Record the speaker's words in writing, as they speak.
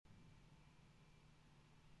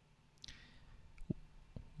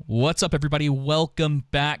What's up, everybody? Welcome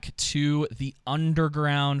back to The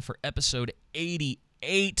Underground for episode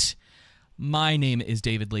 88. My name is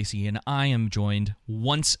David Lacey, and I am joined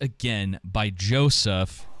once again by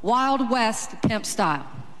Joseph. Wild West Pimp Style.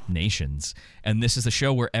 Nations. And this is the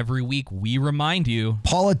show where every week we remind you...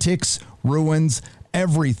 Politics ruins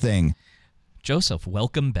everything. Joseph,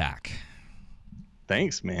 welcome back.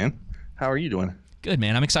 Thanks, man. How are you doing? Good,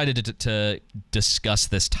 man. I'm excited to discuss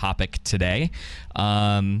this topic today.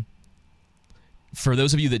 For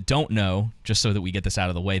those of you that don't know, just so that we get this out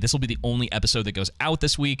of the way, this will be the only episode that goes out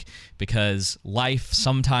this week because life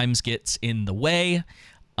sometimes gets in the way.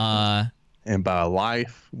 And by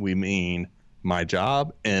life, we mean my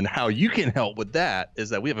job. And how you can help with that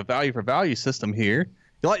is that we have a value for value system here.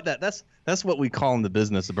 You like that? That's what we call in the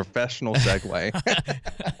business a professional segue.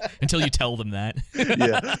 Until you tell them that.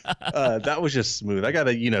 Yeah, that was just smooth. I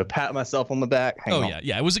gotta, pat myself on the back. Hang on.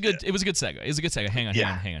 Yeah. It was a good segue. It was a good segue. Hang on.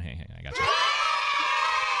 I got you.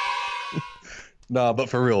 No, but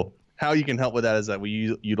for real, how you can help with that is that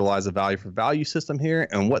we utilize a value for value system here,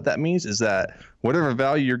 and what that means is that whatever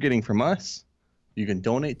value you're getting from us, you can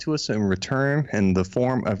donate to us in return in the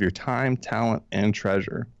form of your time, talent, and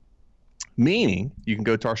treasure. Meaning, you can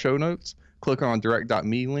go to our show notes, click on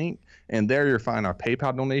direct.me link, and there you'll find our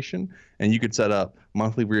PayPal donation, and you can set up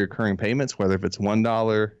monthly recurring payments, whether if it's $1,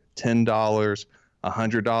 $10, $100,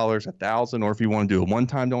 $1,000, or if you want to do a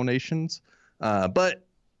one-time donations. But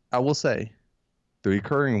I will say, the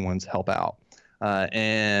recurring ones help out.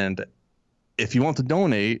 And if you want to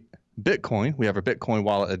donate Bitcoin, we have a Bitcoin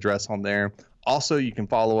wallet address on there. Also, you can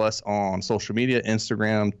follow us on social media,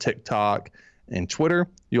 Instagram, TikTok, and Twitter.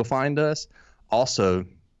 You'll find us. Also,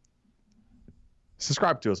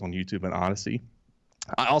 subscribe to us on YouTube and Odyssey.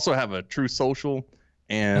 I also have a True Social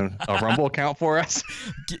and a Rumble account for us.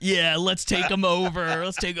 Yeah, let's take them over.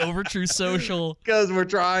 Let's take over True Social. Because we're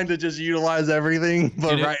trying to just utilize everything.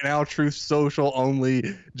 But right now, True Social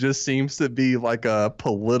only just seems to be like a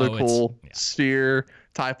political sphere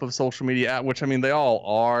type of social media app, which, I mean, they all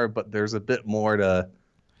are, but there's a bit more to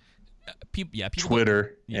people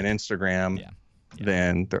Twitter and Instagram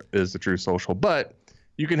than there is the True Social. But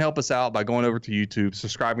you can help us out by going over to YouTube,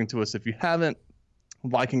 subscribing to us if you haven't,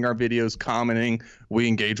 liking our videos, commenting. We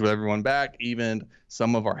engage with everyone back, even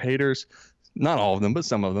some of our haters. Not all of them, but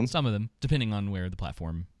some of them. Some of them, depending on where the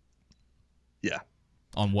platform. Yeah.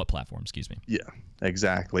 On what platform, excuse me. Yeah,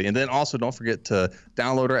 exactly. And then also don't forget to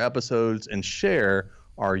download our episodes and share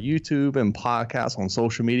our YouTube and podcasts on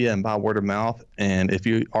social media and by word of mouth. And if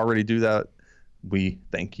you already do that, we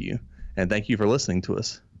thank you. And thank you for listening to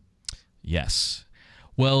us. Yes.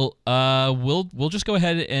 Well, we'll just go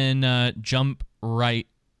ahead and jump right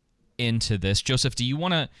into this. Joseph, do you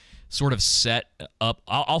want to sort of set up?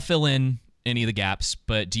 I'll fill in any of the gaps,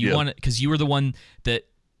 but do you want to? Because you were the one that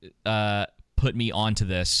put me onto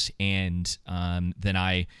this, and then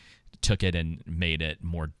I took it and made it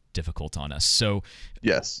more difficult on us. So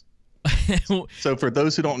yes. So for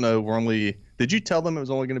those who don't know, did you tell them it was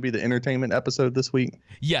only going to be the entertainment episode this week?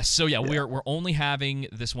 Yes. So we're only having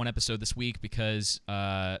this one episode this week because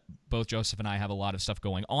both Joseph and I have a lot of stuff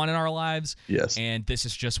going on in our lives. Yes. And this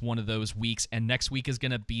is just one of those weeks, and next week is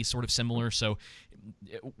going to be sort of similar. So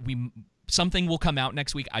something will come out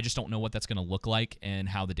next week. I just don't know what that's going to look like and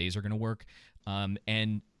how the days are going to work.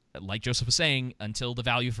 And like Joseph was saying, until the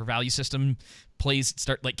value for value system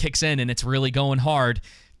kicks in and it's really going hard,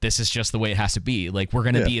 this is just the way it has to be. Like, we're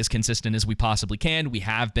going to be as consistent as we possibly can. We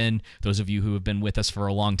have been. Those of you who have been with us for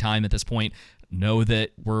a long time at this point know that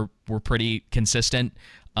we're pretty consistent.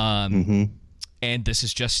 And this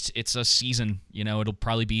is it's a season. It'll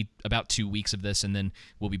probably be about 2 weeks of this, and then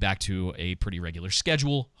we'll be back to a pretty regular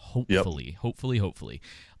schedule. Hopefully.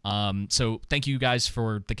 So thank you guys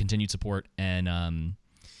for the continued support. And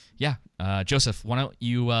Joseph, why don't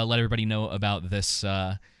you let everybody know about this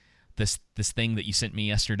this thing that you sent me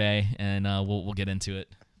yesterday, and we'll get into it.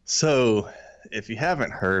 So if you haven't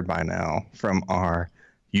heard by now from our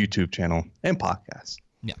YouTube channel and podcast,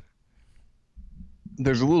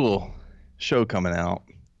 there's a little show coming out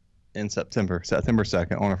in September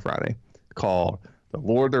 2nd on a Friday called The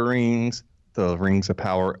Lord of the Rings, The Rings of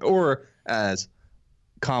Power, or as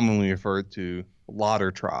commonly referred to,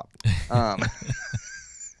 LOTR.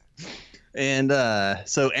 And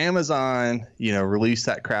so Amazon, released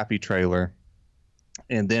that crappy trailer.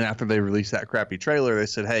 And then after they released that crappy trailer, they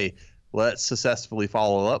said, hey, let's successfully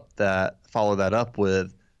follow that up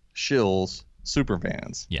with shills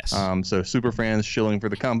superfans. Yes. So superfans shilling for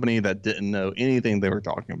the company that didn't know anything they were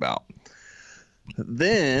talking about.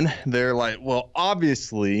 Then they're like, well,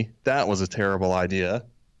 obviously that was a terrible idea.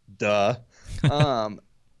 Duh.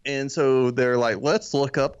 And so they're like, let's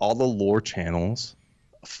look up all the lore channels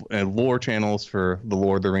and lore channels for the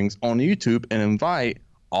Lord of the Rings on YouTube and invite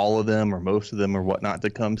all of them or most of them or whatnot to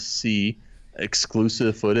come see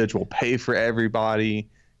exclusive footage. We'll pay for everybody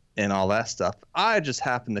and all that stuff. I just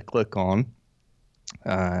happened to click on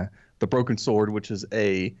The Broken Sword, which is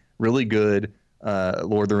a really good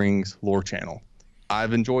Lord of the Rings lore channel.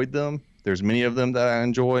 I've enjoyed them. There's many of them that I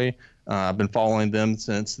enjoy. I've been following them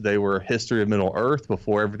since they were History of Middle Earth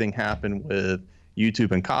before everything happened with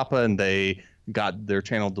YouTube and Kappa, and they got their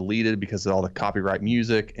channel deleted because of all the copyright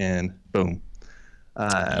music, and boom.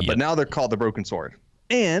 But now they're called The Broken Sword.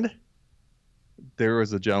 And there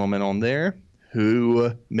was a gentleman on there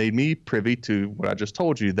who made me privy to what I just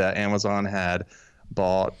told you, that Amazon had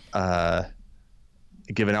bought,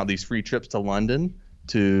 given out these free trips to London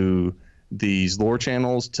to these lore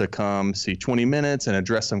channels to come see 20 minutes and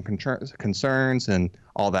address some concerns and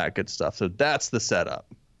all that good stuff. So that's the setup.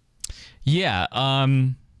 Yeah.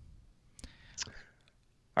 I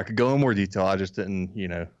could go in more detail. I just didn't,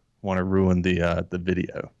 want to ruin the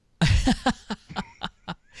video.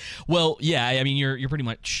 Well, yeah. I mean, you're pretty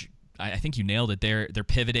much. I think you nailed it. They're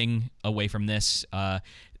pivoting away from this.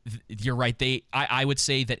 You're right. I would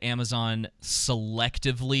say that Amazon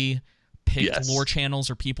selectively picked lore channels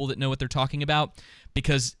or people that know what they're talking about,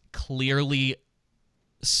 because clearly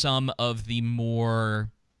some of the more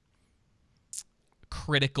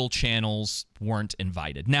critical channels weren't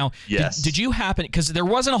invited. Now, did you happen, because there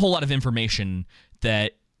wasn't a whole lot of information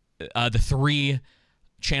that the three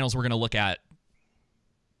channels we're going to look at,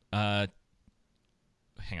 hang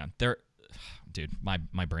on, dude,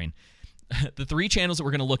 my brain. The three channels that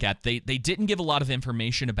we're going to look at, they didn't give a lot of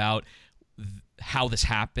information about how this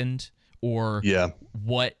happened or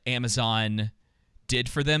what Amazon did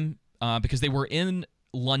for them, because they were in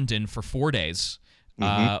London for 4 days.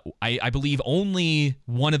 I believe only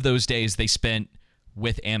one of those days they spent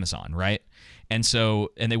with Amazon, right? And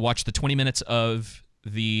they watched the 20 minutes of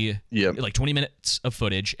like 20 minutes of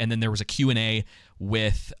footage, and then there was a Q&A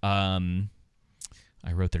with I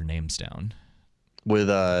wrote their names down. With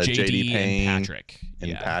JD Payne and Patrick.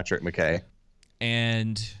 And Patrick McKay.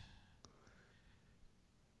 And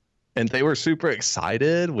they were super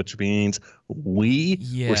excited, which means we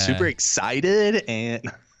were super excited.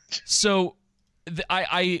 And so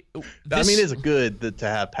I mean, it's good to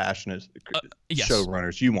have passionate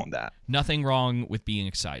showrunners. You want that. Nothing wrong with being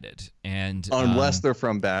excited. And unless they're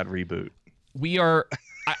from Bad Reboot. We are,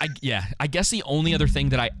 I guess the only other thing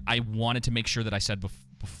that I wanted to make sure that I said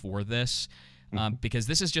before this, because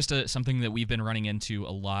this is just something that we've been running into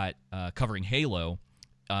a lot covering Halo.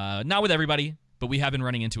 Not with everybody, but we have been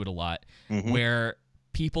running into it a lot, where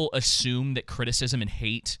people assume that criticism and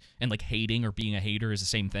hate and like hating or being a hater is the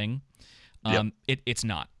same thing. It's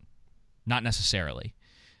not necessarily.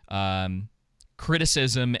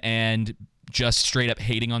 Criticism and just straight up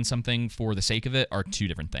hating on something for the sake of it are two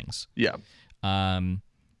different things. Yeah.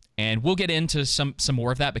 And we'll get into some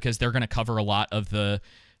more of that, because they're going to cover a lot of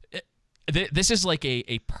this is like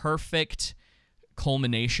a perfect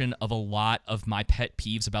culmination of a lot of my pet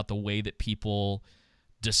peeves about the way that people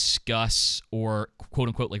discuss or quote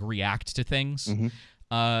unquote like react to things.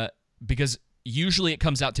 Because usually it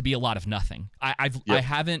comes out to be a lot of nothing. I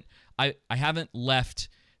haven't left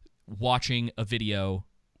watching a video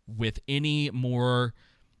with any more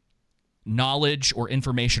knowledge or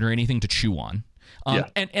information or anything to chew on.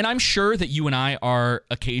 And I'm sure that you and I are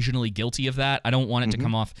occasionally guilty of that. I don't want it to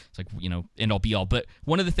come off it's like, end all be all. But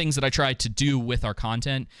one of the things that I try to do with our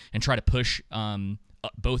content and try to push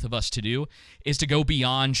both of us to do is to go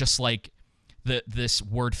beyond just like this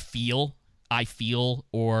word feel, I feel,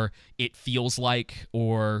 or it feels like,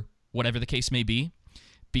 or whatever the case may be.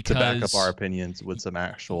 Because, to back up our opinions with some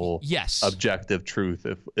actual objective truth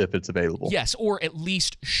if it's available. Yes, or at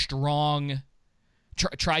least strong.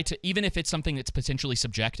 Try to, even if it's something that's potentially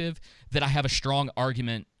subjective, that I have a strong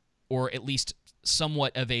argument, or at least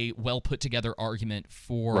somewhat of a well put together argument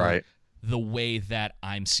for the way that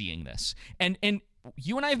I'm seeing this. And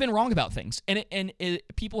you and I have been wrong about things, and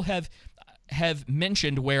people have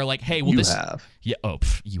mentioned where like, hey, well, you have. Yeah. Oh,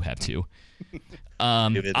 you have too.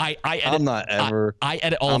 I edit, I'm not ever. I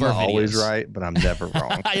edit all of our videos. I'm always right, but I'm never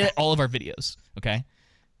wrong. I edit all of our videos. Okay,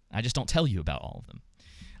 I just don't tell you about all of them.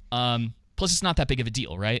 Plus, it's not that big of a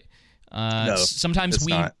deal, right? No, sometimes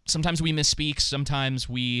we misspeak. Sometimes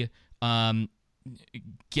we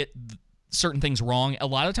get certain things wrong. A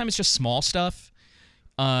lot of the time, it's just small stuff,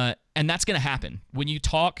 and that's going to happen when you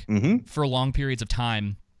talk for long periods of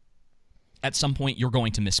time. At some point, you're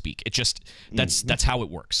going to misspeak. It just that's how it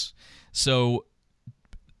works. So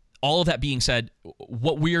all of that being said,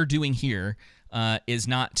 what we are doing here is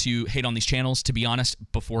not to hate on these channels. To be honest,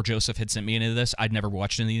 before Joseph had sent me into this, I'd never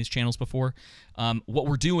watched any of these channels before. What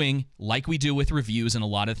we're doing, like we do with reviews and a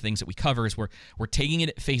lot of things that we cover, is we're taking it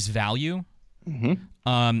at face value,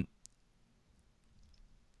 and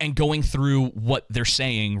going through what they're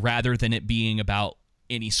saying rather than it being about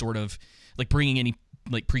any sort of like bringing any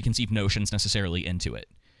like preconceived notions necessarily into it.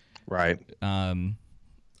 Right.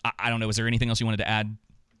 I don't know. Is there anything else you wanted to add?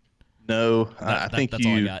 No, I think that's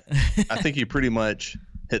all I got. I think you pretty much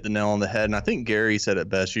hit the nail on the head. And I think Gary said it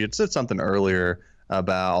best. You had said something earlier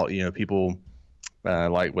about, people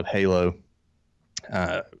like with Halo,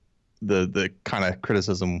 the kind of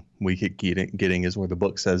criticism we keep getting is where the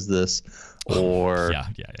book says this, or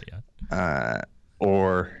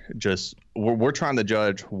or just we're trying to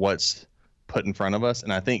judge what's put in front of us.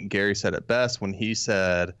 And I think Gary said it best when he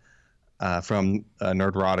said from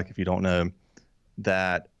Nerdrotic, if you don't know,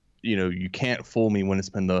 that you can't fool me when it's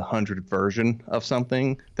been the 100th version of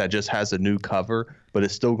something that just has a new cover, but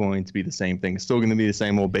it's still going to be the same thing. It's still going to be the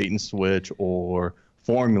same old bait and switch or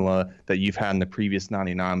formula that you've had in the previous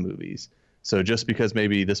 99 movies. So just because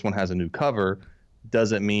maybe this one has a new cover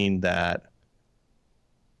doesn't mean that,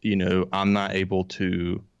 I'm not able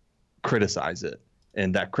to criticize it.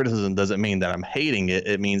 And that criticism doesn't mean that I'm hating it.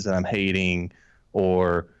 It means that I'm hating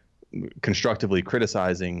or constructively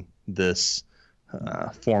criticizing this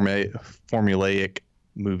formulaic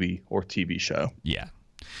movie or TV show. Yeah.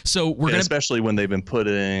 So we're gonna, especially when they've been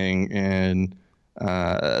putting in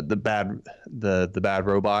the bad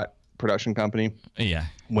robot production company. Yeah.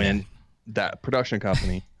 When that production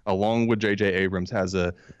company, along with J.J. Abrams, has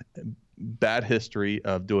a bad history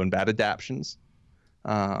of doing bad adaptions,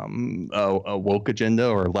 a woke agenda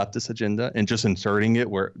or a leftist agenda, and just inserting it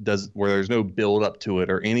where there's no build up to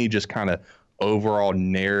it or any just kind of overall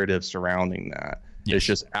narrative surrounding that. Yes. It's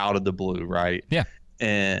just out of the blue, right? Yeah.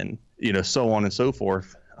 And so on and so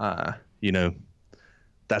forth.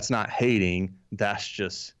 That's not hating, that's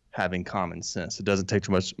just having common sense. It doesn't take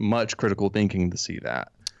too much critical thinking to see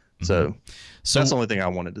that. So that's the only thing I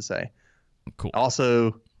wanted to say. Cool.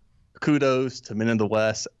 Also, kudos to Men in the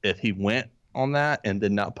West if he went on that and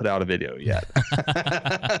did not put out a video yet.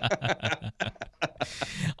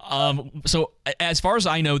 So as far as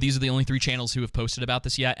I know, these are the only 3 channels who have posted about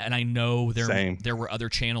this yet, and I know there were other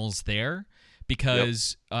channels there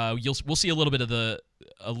because we'll see a little bit of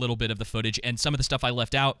the footage and some of the stuff I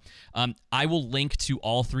left out. I will link to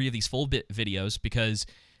all 3 of these full videos because,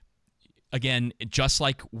 again, just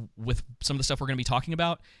like with some of the stuff we're going to be talking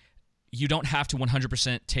about, you don't have to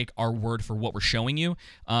 100% take our word for what we're showing you.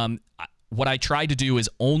 What I tried to do is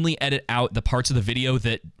only edit out the parts of the video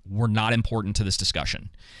that were not important to this discussion.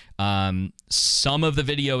 Some of the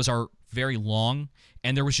videos are very long,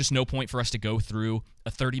 and there was just no point for us to go through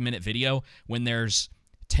a 30-minute video when there's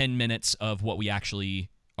 10 minutes of what we actually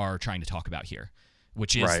are trying to talk about here,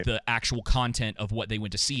 which is the actual content of what they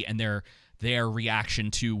went to see and their reaction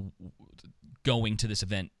to going to this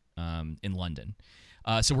event in London.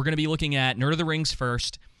 So we're going to be looking at Nerd of the Rings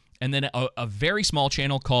first, and then a very small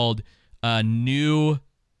channel called New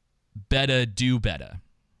Beta Do Beta.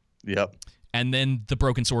 Yep. And then the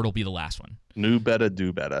Broken Sword will be the last one. New Beta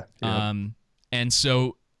Do Beta. Yep. And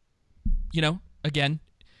so, again,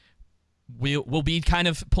 we'll be kind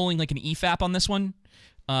of pulling like an EFAP on this one.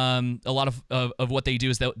 A lot of what they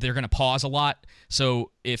do is that they're going to pause a lot.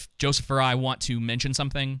 So if Joseph or I want to mention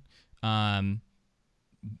something, we're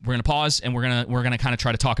going to pause and we're going to kind of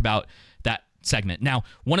try to talk about that segment. Now,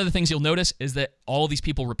 one of the things you'll notice is that all of these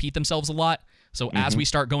people repeat themselves a lot. So as we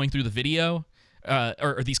start going through the video,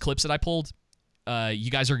 or these clips that I pulled,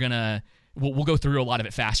 you guys are gonna we'll go through a lot of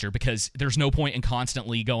it faster because there's no point in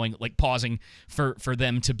constantly going like pausing for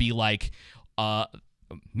them to be like,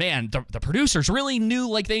 man, the producers really knew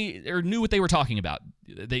what they were talking about.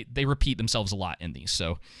 They repeat themselves a lot in these,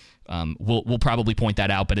 so we'll probably point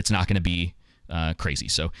that out, but it's not going to be crazy.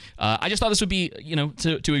 So I just thought this would be,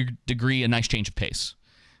 to a degree, a nice change of pace.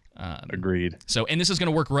 Agreed. So, and this is going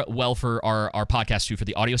to work well for our podcast too, for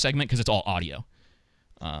the audio segment, because it's all audio.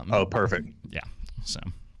 Perfect. Yeah. So,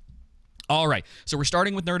 all right. So we're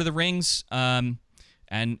starting with Nerd of the Rings, and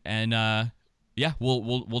yeah,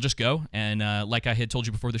 we'll just go. And like I had told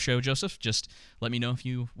you before the show, Joseph, just let me know if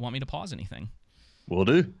you want me to pause anything. Will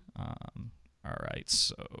do. All right.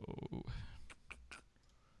 So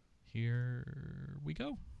here we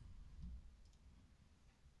go.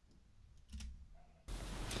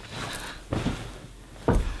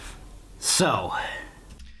 So,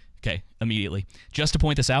 okay, immediately. Just to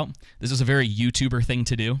point this out, this is a very YouTuber thing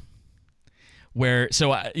to do. Where,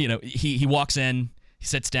 so, he walks in, he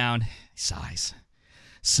sits down, he sighs.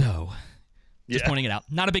 So, just Yeah. pointing it out.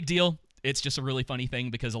 Not a big deal. It's just a really funny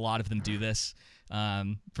thing because a lot of them do this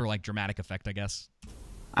for like dramatic effect, I guess.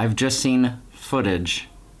 I've just seen footage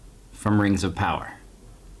from Rings of Power.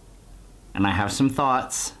 And I have some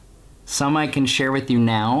thoughts. Some I can share with you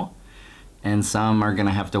now, and some are going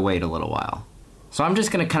to have to wait a little while. So I'm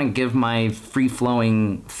just going to kind of give my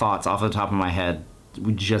free-flowing thoughts off the top of my head.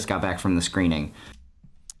 We just got back from the screening.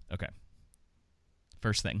 Okay.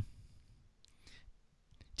 First thing.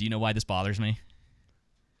 Do you know why this bothers me?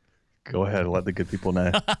 Go ahead, let the good people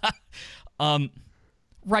know.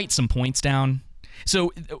 Write some points down.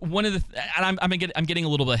 So one of the and I'm getting a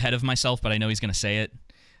little bit ahead of myself, but I know he's going to say it.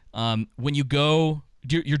 When you're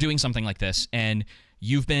doing something like this, and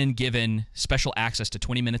you've been given special access to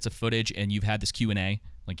 20 minutes of footage, and you've had this Q&A,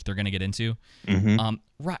 like they're going to get into.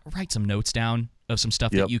 Write some notes down of some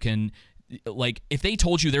stuff that you can, like, if they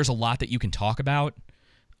told you there's a lot that you can talk about,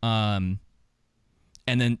 and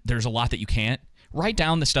then there's a lot that you can't. Write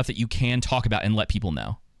down the stuff that you can talk about and let people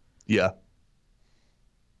know. Yeah.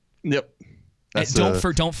 Yep.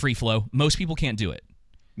 Don't free flow. Most people can't do it.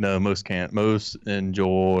 No, most can't. Most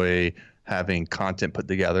enjoy having content put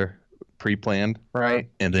together, pre-planned, right,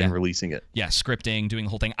 and then releasing it. Yeah, scripting, doing the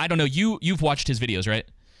whole thing. I don't know. You've watched his videos, right?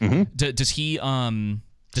 Does he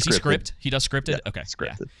script? He does scripted. Yeah, okay,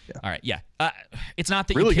 scripted. Yeah. All right. Yeah. It's not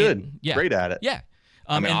that really you can't, good. Yeah. Great at it. Yeah.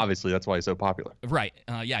 I mean, obviously that's why he's so popular. Right.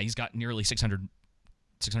 Yeah. He's got nearly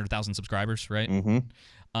 600,000 subscribers. Right.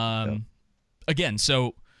 Again,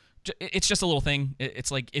 so it's just a little thing.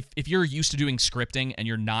 It's like if you're used to doing scripting and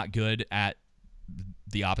you're not good at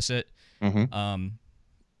the opposite,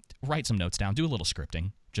 write some notes down. Do a little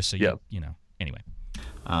scripting just so you know. Anyway.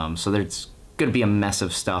 So there's going to be a mess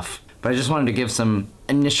of stuff, but I just wanted to give some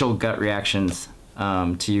initial gut reactions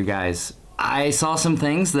to you guys. I saw some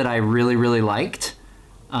things that I really, really liked.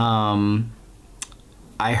 I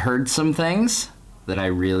heard some things that I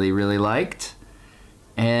really, really liked,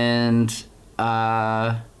 and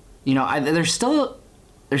there's still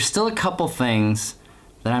a couple things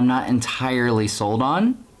that I'm not entirely sold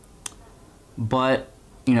on. But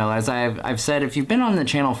as I've said, if you've been on the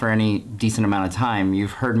channel for any decent amount of time,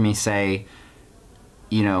 you've heard me say,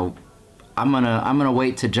 I'm gonna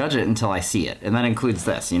wait to judge it until I see it, and that includes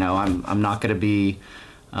this. I'm not gonna be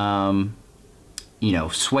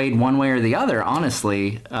swayed one way or the other,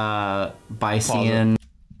 honestly, by seeing.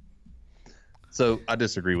 So I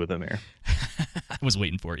disagree with him here. I was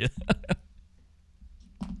waiting for you.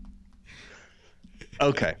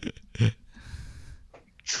 Okay.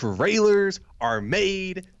 Trailers are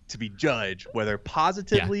made to be judged, whether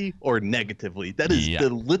positively or negatively. That is the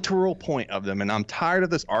literal point of them. And I'm tired of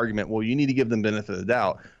this argument. Well, you need to give them benefit of the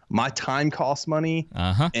doubt. My time costs money,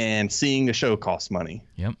 and seeing the show costs money.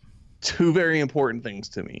 Yep. Two very important things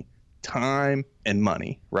to me: time and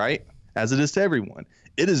money, right? As it is to everyone.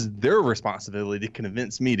 It is their responsibility to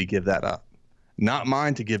convince me to give that up, not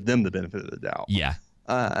mine to give them the benefit of the doubt. Yeah.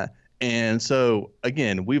 And so,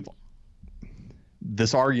 again,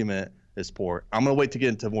 this argument is poor. I'm going to wait to get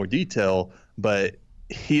into more detail, but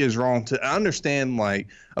he is wrong to understand, like,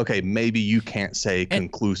 okay, maybe you can't say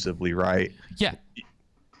conclusively, right? Yeah.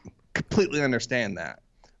 Completely understand that.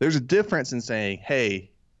 There's a difference in saying, hey,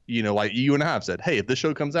 like you and I have said, hey, if this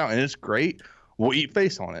show comes out and it's great, we'll eat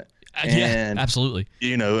face on it. Yeah, absolutely.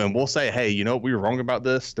 And we'll say, hey, we were wrong about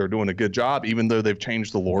this. They're doing a good job, even though they've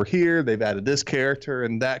changed the lore here. They've added this character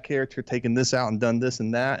and that character, taken this out and done this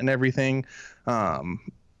and that and everything.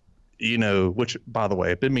 Which, by the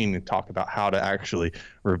way, I've been meaning to talk about how to actually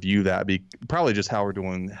review that. Probably just how we're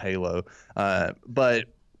doing Halo. But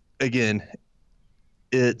again,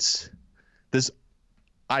 it's this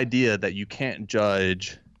idea that you can't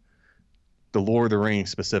judge the Lord of the Rings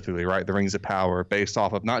specifically, right? The Rings of Power, based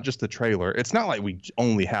off of not just the trailer. It's not like we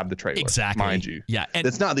only have the trailer, mind you. Yeah, and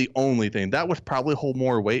it's not the only thing. That would probably hold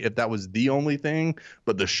more weight if that was the only thing.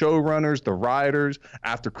 But the showrunners, the writers,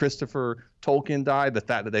 after Christopher Tolkien died, the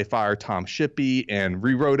fact that they fired Tom Shippey and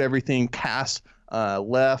rewrote everything, cast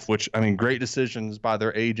left, which, I mean, great decisions by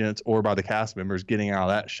their agents or by the cast members getting out of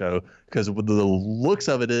that show, because the looks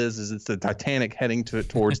of it is it's the Titanic heading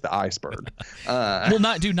towards the iceberg.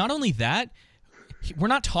 Not only that, we're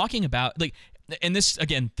not talking about, like, and this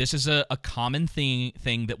is a common thing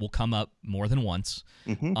that will come up more than once.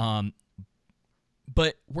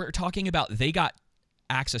 But we're talking about they got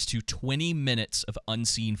access to 20 minutes of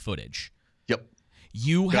unseen footage. Yep.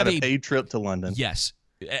 You got have a paid trip to London. Yes.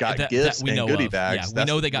 Got gifts and goodie bags. Yeah, we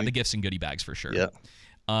know they got the gifts and goodie bags for sure. Yep.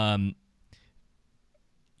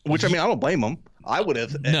 Which, I mean, I don't blame them. I would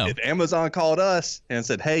have, if Amazon called us and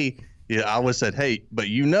said, hey, Yeah, I would have said, hey, but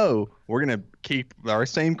we're going to keep our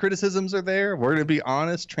same criticisms are there. We're going to be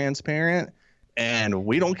honest, transparent, and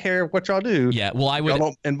we don't care what y'all do. Yeah, well, I would. Y'all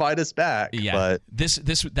don't invite us back. Yeah, but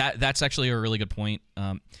that's actually a really good point.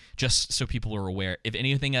 Just so people are aware, if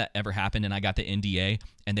anything ever happened and I got the NDA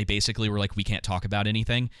and they basically were like, we can't talk about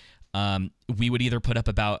anything, we would either put up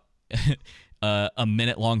about a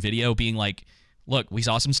minute-long video being like, look, we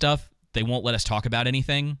saw some stuff. They won't let us talk about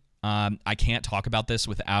anything. I can't talk about this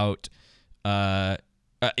without in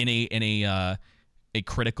a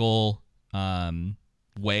critical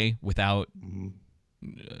way, without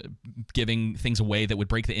giving things away that would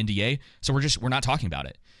break the NDA. So we're not talking about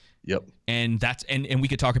it. Yep. And that's and we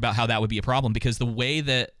could talk about how that would be a problem, because the way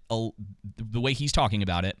he's talking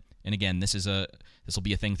about it, and again, this will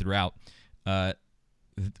be a thing throughout.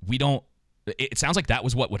 We don't. It sounds like that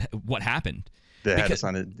was what happened. They had to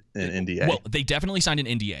sign an NDA. Well, they definitely signed an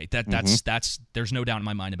NDA. That's there's no doubt in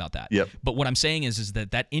my mind about that. Yep. But what I'm saying is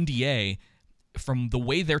that NDA, from the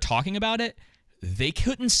way they're talking about it, they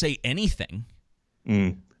couldn't say anything.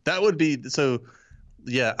 That would be so.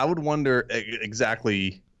 Yeah, I would wonder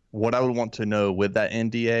exactly what I would want to know with that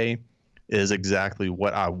NDA is exactly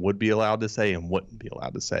what I would be allowed to say and wouldn't be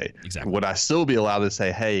allowed to say. Exactly. Would I still be allowed to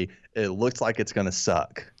say, hey, it looks like it's gonna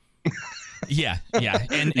suck? Yeah.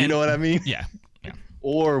 And you know what I mean? Yeah.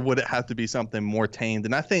 Or would it have to be something more tamed?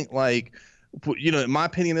 And I think, like, in my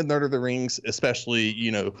opinion, in Nerd of the Rings,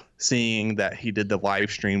 especially, seeing that he did the live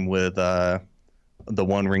stream with the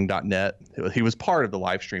OneRing.net. He was part of the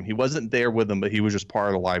live stream. He wasn't there with them, but he was just part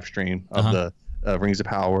of the live stream of the Rings of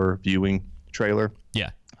Power viewing trailer. Yeah.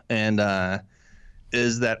 And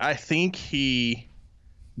is that I think he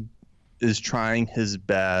is trying his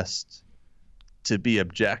best to be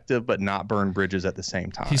objective but not burn bridges at the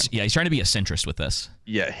same time. He's trying to be a centrist with this.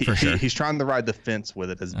 Yeah, for sure. He's trying to ride the fence with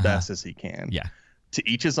it as best as he can. Yeah. To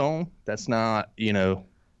each his own. That's not,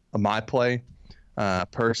 my play.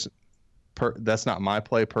 That's not my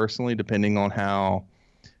play personally, depending on how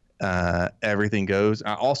everything goes.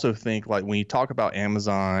 I also think, like, when you talk about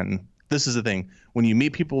Amazon, this is the thing. When you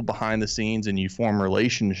meet people behind the scenes and you form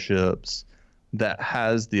relationships, that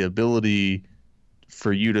has the ability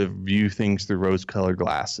for you to view things through rose-colored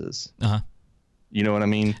glasses. You know what I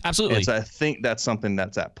mean? Absolutely. And so I think that's something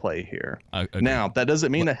that's at play here. Okay. Now, that doesn't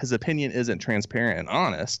mean that his opinion isn't transparent and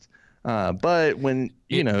honest. But when,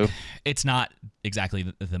 it's not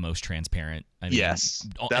exactly the most transparent. I mean, yes,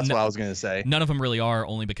 that's what I was going to say. None of them really are,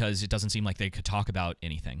 only because it doesn't seem like they could talk about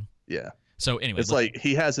anything. Yeah. So anyway, it's like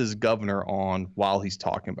he has his governor on while he's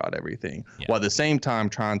talking about everything, while at the same time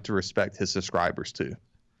trying to respect his subscribers too.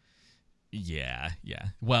 Yeah.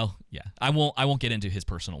 Well, yeah. I won't get into his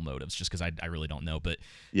personal motives just because I really don't know. But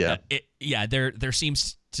there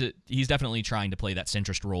seems to he's definitely trying to play that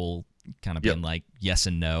centrist role, kind of being like yes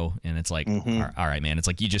and no, and it's like all right, man. It's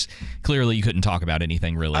like you couldn't talk about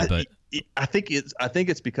anything really. But I think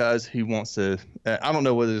it's because he wants to. I don't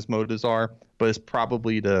know what his motives are, but it's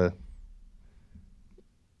probably to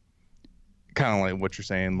kind of like what you're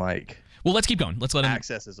saying. Like, well, let's keep going. Let's let him.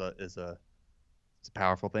 Access is a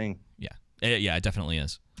powerful thing. Yeah, it definitely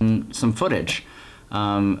is. Some footage.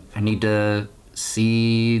 I need to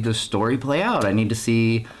see the story play out. I need to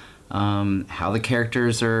see how the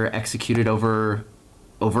characters are executed over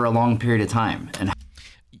a long period of time. And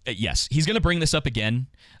yes, he's going to bring this up again.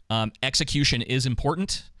 Execution is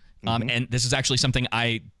important, and this is actually something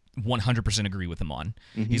I 100% agree with him on.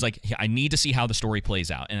 He's like, I need to see how the story plays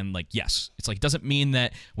out, and I'm like, yes. It's like, it doesn't mean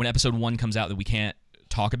that when episode 1 comes out that we can't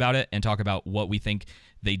talk about it and talk about what we think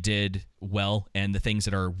they did well and the things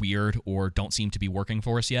that are weird or don't seem to be working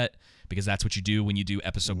for us yet, because that's what you do when you do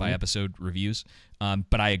episode by episode reviews.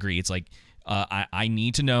 But I agree. It's like, I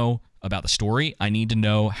need to know about the story. I need to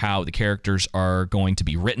know how the characters are going to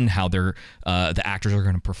be written, how the actors are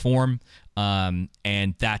going to perform.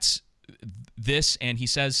 And that's this. And he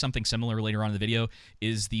says something similar later on in the video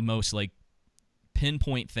is the most like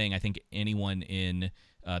pinpoint thing I think anyone in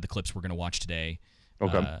the clips we're going to watch today.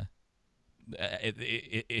 Okay.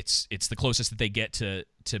 It's the closest that they get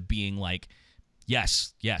to being like,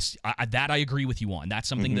 yes, that I agree with you on. That's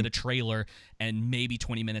something that a trailer and maybe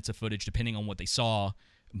 20 minutes of footage, depending on what they saw,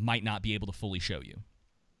 might not be able to fully show you.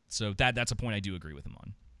 So that's a point I do agree with him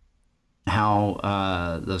on.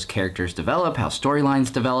 How those characters develop, how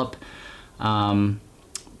storylines develop.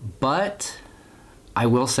 But I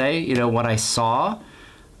will say, what I saw,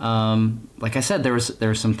 like I said, there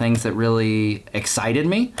were some things that really excited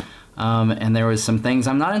me. And there was some things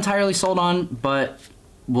I'm not entirely sold on, but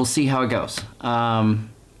we'll see how it goes.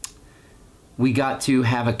 We got to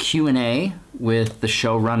have a Q&A with the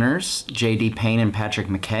showrunners, J.D. Payne and Patrick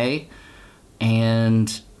McKay,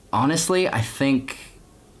 and honestly, I think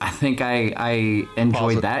I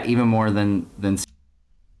enjoyed Pause. that even more than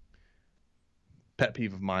Pet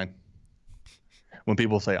peeve of mine. When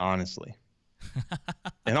people say honestly.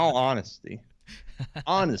 In all honesty,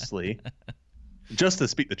 just to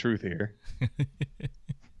speak the truth here.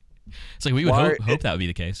 It's like we would hope that would be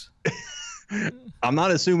the case. I'm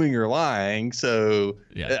not assuming you're lying, so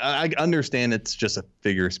Yeah. I understand it's just a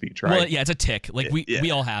figure of speech, right? Well, yeah, it's a tick. Like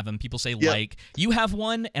we all have them. People say like. You have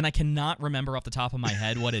one, and I cannot remember off the top of my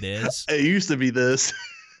head what it is. It used to be this.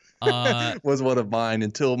 Was one of mine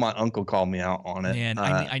until my uncle called me out on it. Man,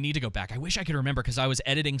 I need to go back. I wish I could remember because I was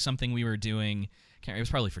editing something we were doing. It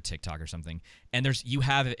was probably for TikTok or something. And you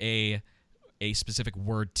have a specific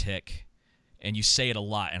word tick, and you say it a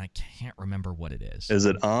lot, and I can't remember what it is. Is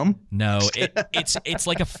it No, it's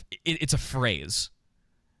like it's a phrase.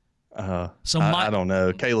 So I don't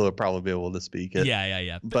know. Kayla would probably be able to speak it.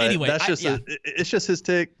 Yeah. But anyway, that's just it's just his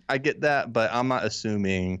tick. I get that, but I'm not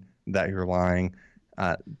assuming that you're lying.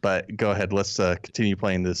 But go ahead. Let's continue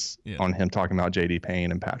playing this on him talking about JD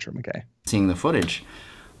Payne and Patrick McKay. seeing the footage.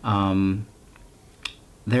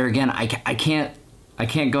 There again, I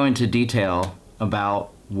can't go into detail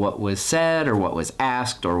about what was said or what was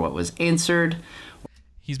asked or what was answered.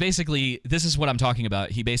 He's basically, this is what I'm talking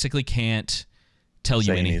about. He basically can't tell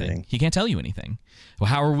you anything. He can't tell you anything. Well,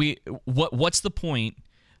 how are we? What's the point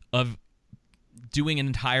of doing an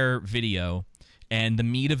entire video? And the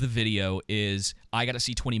meat of the video is, I got to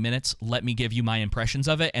see 20 minutes. Let me give you my impressions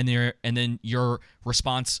of it. And then your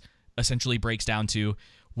response essentially breaks down to,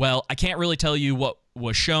 well, I can't really tell you what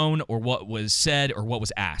was shown or what was said or what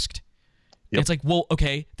was asked. Yep. It's like, well,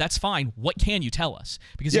 okay, that's fine. What can you tell us?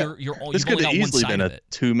 Because you've only got one side of it. This could have easily been a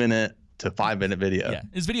 2-minute to 5-minute video. Yeah,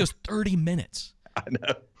 his video's 30 minutes. I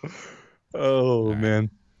know. Oh,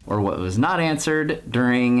 man. Or what was not answered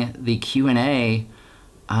during the Q&A.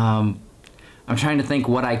 I'm trying to think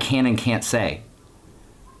what I can and can't say.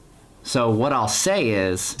 So what I'll say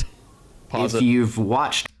is, you've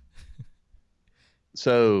watched.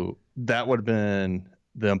 So that would have been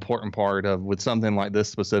the important part of with something like this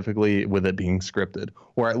specifically, with it being scripted,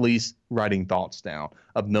 or at least writing thoughts down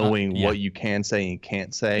of knowing what you can say and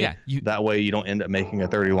can't say. Yeah, that way you don't end up making a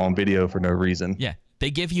 30-long video for no reason. Yeah,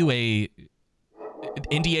 they give you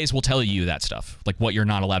NDAs will tell you that stuff, like what you're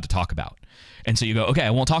not allowed to talk about. And so you go, okay,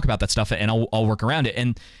 I won't talk about that stuff, and I'll work around it.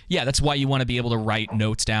 And yeah, that's why you want to be able to write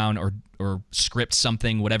notes down or script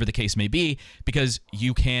something, whatever the case may be, because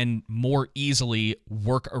you can more easily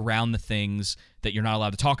work around the things that you're not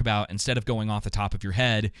allowed to talk about instead of going off the top of your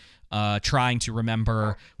head, trying to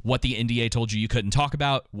remember what the NDA told you couldn't talk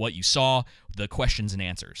about, what you saw, the questions and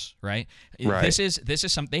answers, right? This is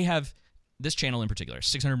they have this channel in particular,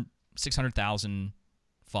 600,000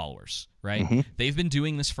 followers, right? Mm-hmm. They've been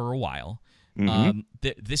doing this for a while. Mm-hmm.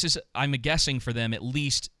 This is, I'm guessing for them, at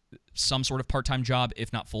least some sort of part-time job,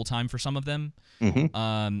 if not full-time for some of them.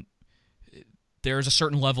 Mm-hmm. There's a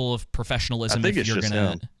certain level of professionalism. I think it's just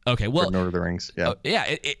him. Okay, well, Lord of the Rings. Yeah,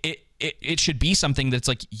 it should be something that's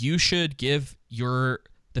like, you should give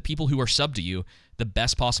the people who are sub to you the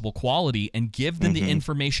best possible quality and give them the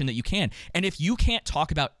information that you can. And if you can't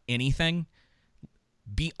talk about anything,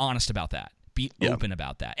 be honest about that. Be open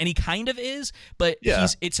about that. And he kind of is, but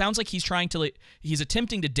it sounds like he's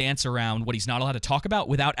attempting to dance around what he's not allowed to talk about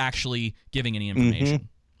without actually giving any information.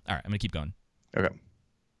 All right, I'm going to keep going. Okay.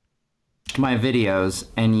 My videos,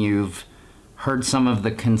 and you've heard some of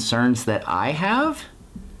the concerns that I have.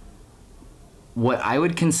 What I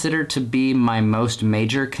would consider to be my most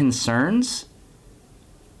major concerns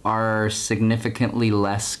are significantly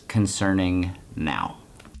less concerning now.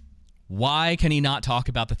 Why can he not talk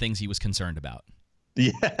about the things he was concerned about?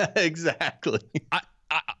 Yeah, exactly.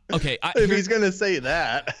 If he's going to say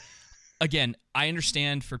that. Again, I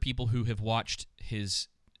understand for people who have watched his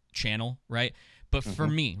channel, right? But for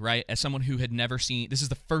me, right, as someone who had never seen, this is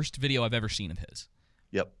the first video I've ever seen of his.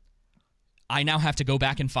 Yep. I now have to go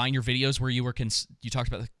back and find your videos where you talked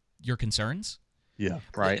about your concerns. Yeah,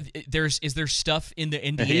 right. Is there stuff in the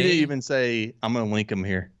NDA? And he didn't even say, I'm going to link him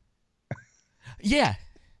here. Yeah.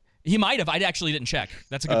 He might have. I actually didn't check.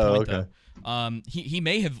 That's a good point, though. He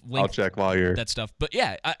may have linked. I'll check while you're that stuff. But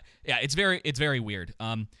yeah, it's very weird.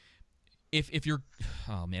 If you're,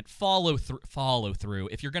 follow through.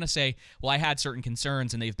 If you're gonna say, well, I had certain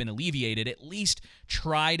concerns and they've been alleviated, at least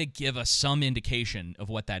try to give us some indication of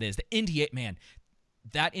what that is. The NDA, man,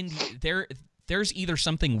 there's either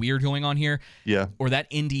something weird going on here, or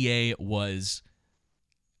that NDA was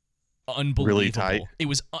unbelievable. Really tight.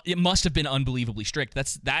 It must have been unbelievably strict.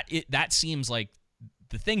 That seems like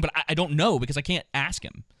the thing, but I don't know because I can't ask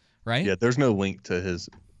him, right? Yeah, there's no link to his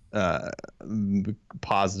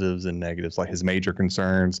positives and negatives, like his major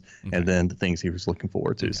concerns, and then the things he was looking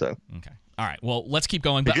forward to. So Okay. All right. Well, let's keep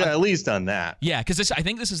going. but at least done that. Yeah, because I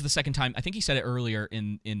think this is the second time. I think he said it earlier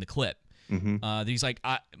in the clip. That he's like,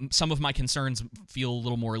 some of my concerns feel a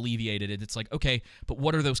little more alleviated. It's like, okay, but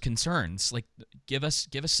what are those concerns? Like, give us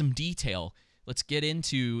some detail. Let's get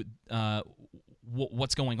into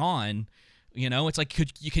what's going on. You know, it's like,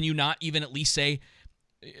 can you not even at least say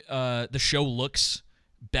the show looks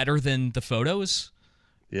better than the photos?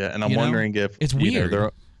 Yeah, and I'm wondering if it's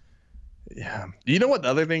weird. Yeah, you know what? The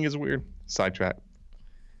other thing is weird. Sidetrack.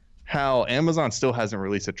 How Amazon still hasn't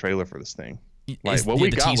released a trailer for this thing. Like what we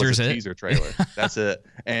got was a teaser trailer. That's it.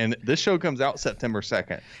 And this show comes out September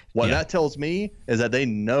 2nd. What that tells me is that they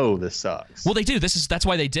know this sucks. Well, they do. That's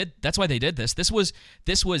why they did this. This was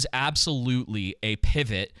absolutely a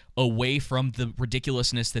pivot away from the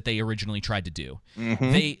ridiculousness that they originally tried to do.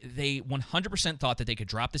 They 100% thought that they could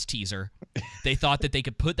drop this teaser. They thought that they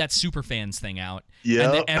could put that Superfans thing out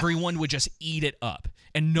and that everyone would just eat it up.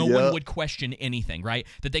 And no one would question anything, right?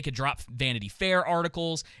 That they could drop Vanity Fair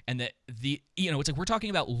articles, and that it's like we're talking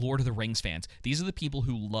about Lord of the Rings fans. These are the people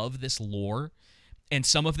who love this lore, and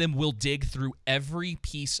some of them will dig through every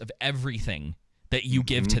piece of everything that you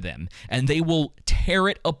give to them, and they will tear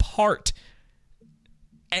it apart.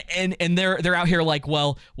 And they're out here like,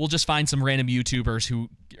 well, we'll just find some random YouTubers who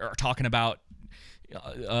are talking about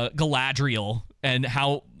Galadriel and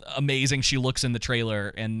how amazing she looks in the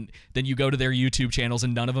trailer, and then you go to their YouTube channels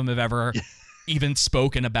and none of them have ever even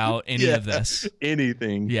spoken about any of this,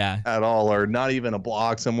 anything at all, or not even a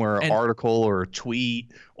blog somewhere, an article or a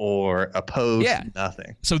tweet or a post,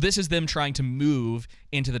 nothing. So this is them trying to move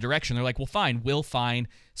into the direction. They're like, well, fine, we'll find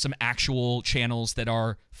some actual channels that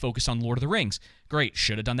are focused on Lord of the Rings. Great,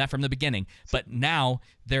 should have done that from the beginning. But now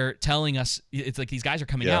they're telling us, it's like these guys are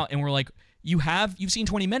coming out and we're like, you've seen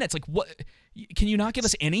 20 minutes. Like, what? Can you not give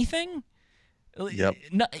us anything? Yep.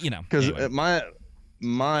 No, because anyway.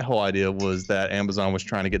 my whole idea was that Amazon was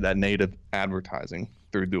trying to get that native advertising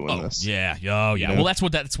through doing this. Yeah. Oh, yeah. Well, that's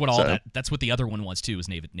what the other one was too, is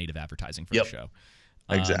native advertising for the show.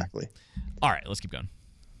 Exactly. All right, let's keep going.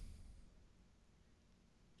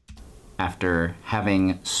 After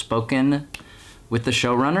having spoken with the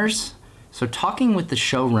showrunners, so talking with the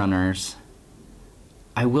showrunners,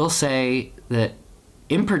 I will say that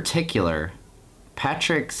in particular,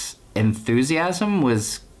 Patrick's enthusiasm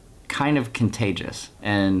was kind of contagious.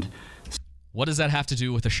 And what does that have to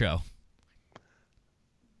do with the show?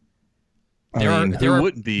 Who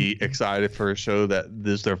wouldn't be excited for a show that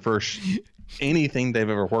this is their first anything they've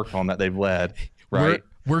ever worked on that they've led, right?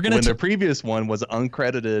 We're gonna the previous one was an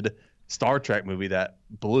uncredited Star Trek movie that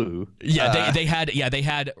blew. Yeah, they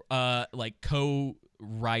had like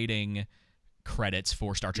co-writing credits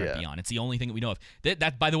for Star Trek Beyond. It's the only thing that we know of.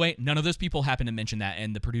 That by the way, none of those people happen to mention that,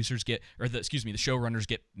 and the producers the showrunners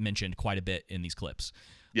get mentioned quite a bit in these clips.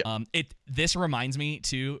 Yeah. This reminds me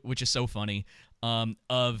too, which is so funny,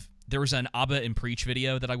 of there was an Abba and Preach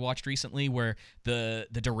video that I watched recently where the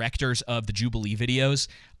directors of the Jubilee videos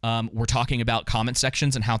were talking about comment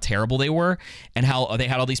sections and how terrible they were, and how they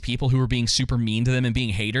had all these people who were being super mean to them and being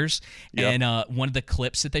haters. Yep. And one of the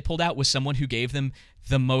clips that they pulled out was someone who gave them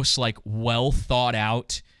the most like well thought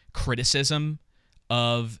out criticism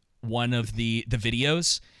of one of the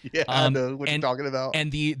videos. Yeah, I know what you're talking about.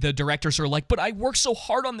 And the directors are like, but I worked so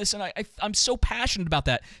hard on this, and I'm so passionate about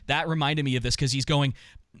that. That reminded me of this, because he's going,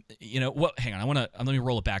 what? Hang on, let me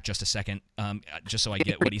roll it back just a second, just so I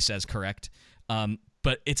get what he says correct.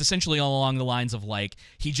 But it's essentially all along the lines of like,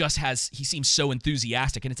 he seems so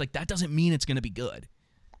enthusiastic, and it's like, that doesn't mean it's going to be good.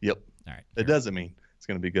 Yep. All right. It doesn't mean it's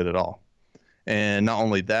going to be good at all. And not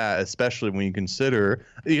only that, especially when you consider,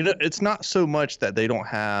 it's not so much that they don't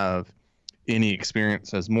have any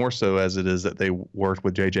experience, as more so as it is that they worked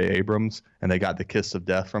with J.J. Abrams and they got the kiss of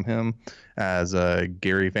death from him, as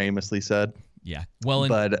Gary famously said. Yeah. Well,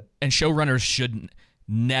 and showrunners should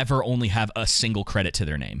never only have a single credit to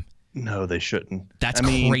their name. No, they shouldn't. That's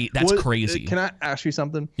crazy. Can I ask you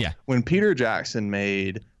something? Yeah. When Peter Jackson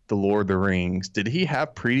made The Lord of the Rings, did he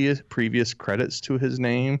have previous credits to his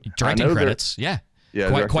name? Directing credits, yeah.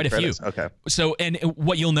 Yeah, quite a few. Okay. So, and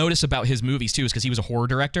what you'll notice about his movies too is because he was a horror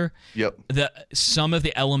director. Yep. Some of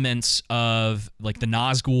the elements of like the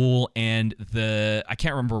Nazgul and I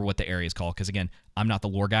can't remember what the area is called, because again, I'm not the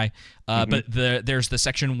lore guy. But there's the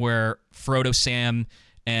section where Frodo, Sam,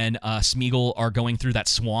 and Smeagol are going through that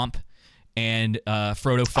swamp, and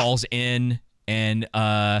Frodo falls in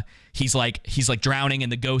and he's like drowning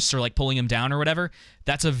and the ghosts are like pulling him down or whatever.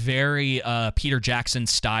 That's a very Peter Jackson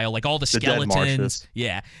style, like all the skeletons.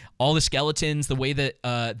 Yeah, all the skeletons, the way that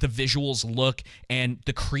the visuals look, and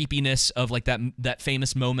the creepiness of like that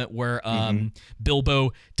famous moment where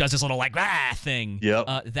Bilbo does his little like thing.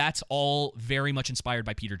 Yep. That's all very much inspired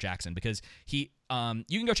by Peter Jackson, because he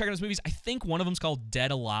you can go check out his movies. I think one of them's called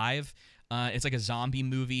Dead Alive. It's like a zombie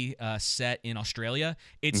movie set in Australia.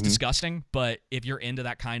 It's disgusting, but if you're into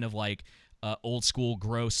that kind of like old school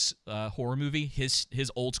gross horror movie,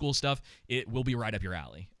 his old school stuff, it will be right up your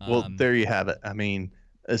alley. Well, there you have it. I mean,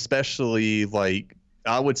 especially like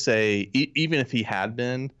I would say even if he had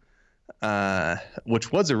been,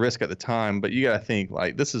 which was a risk at the time, but you got to think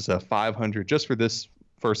like this is a 500 just for this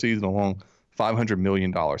first season alone, $500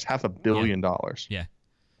 million, $500 million. Yeah.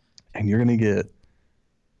 And you're gonna get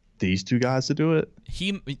these two guys to do it.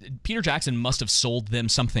 Peter Jackson must have sold them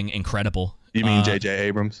something incredible. You mean J.J.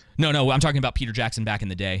 Abrams? No, I'm talking about Peter Jackson back in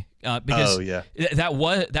the day. Because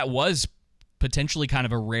that was potentially kind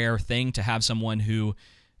of a rare thing to have someone who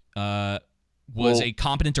was a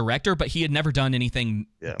competent director, but he had never done anything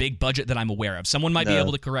big budget that I'm aware of. Someone might be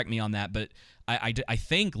able to correct me on that, but I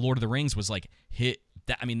think Lord of the Rings was like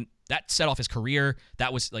that set off his career.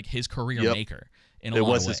 That was like his career maker. In a lot of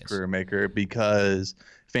ways. It was his career maker because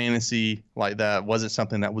fantasy like that wasn't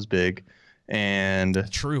something that was big. And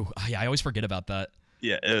true. I always forget about that.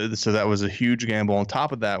 Yeah. So that was a huge gamble. On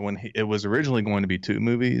top of that, when it was originally going to be 2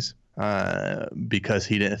 movies, because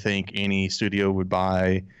he didn't think any studio would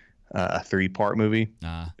buy a 3-part movie.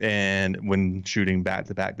 And when shooting back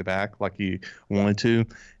to back to back, like he wanted to,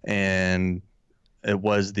 and it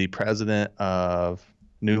was the president of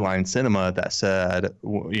New Line Cinema that said,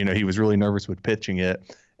 he was really nervous with pitching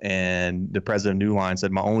it. And the president of New Line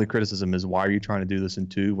said, my only criticism is, why are you trying to do this in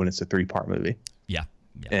 2 when it's a 3-part movie? Yeah.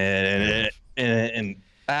 And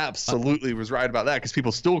absolutely was right about that, because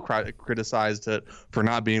people still criticized it for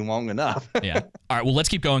not being long enough. Yeah. All right. Well, let's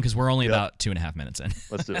keep going because we're only about 2.5 minutes in.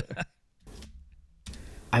 Let's do it.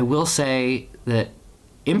 I will say that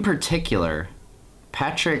in particular,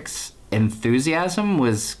 Patrick's enthusiasm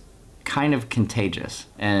was kind of contagious,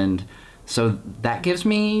 and so that gives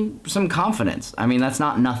me some confidence. I mean, that's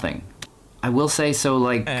not nothing. I will say, so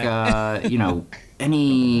like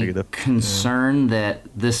any Negative. concern that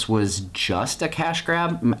this was just a cash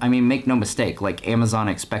grab, I mean, make no mistake, like Amazon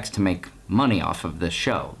expects to make money off of this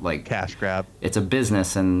show. Like, cash grab. It's a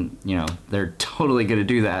business, and they're totally going to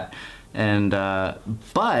do that. And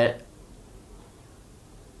but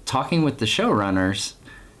talking with the showrunners,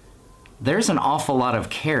 there's an awful lot of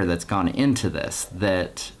care that's gone into this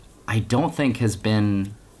that I don't think has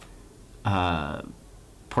been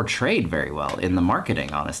portrayed very well in the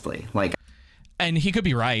marketing, honestly. Like, and he could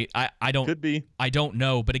be right. I don't. Could be. I don't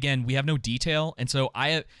know. But again, we have no detail, and so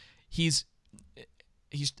it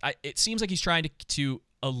seems like he's trying to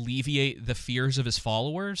alleviate the fears of his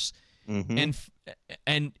followers, and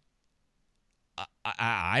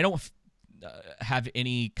I don't have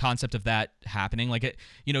any concept of that happening. Like,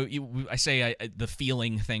 I say the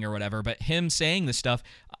feeling thing or whatever, but him saying this stuff,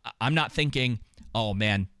 I'm not thinking, oh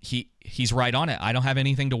man, he's right on it, I don't have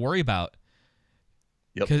anything to worry about.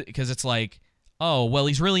 Yep. Because it's like, oh, well,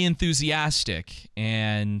 he's really enthusiastic,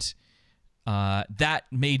 and that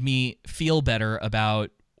made me feel better about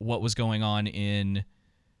what was going on in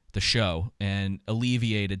the show and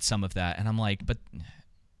alleviated some of that. And I'm like, but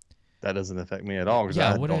that doesn't affect me at all, because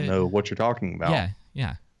I don't know what you're talking about.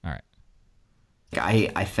 Yeah. All right.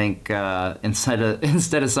 I think instead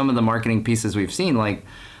of some of the marketing pieces we've seen, like,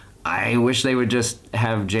 I wish they would just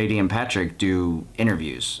have JD and Patrick do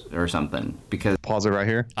interviews or something, because... Pause it right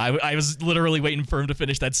here. I was literally waiting for him to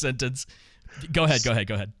finish that sentence. Go ahead.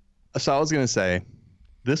 So I was going to say,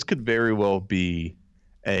 this could very well be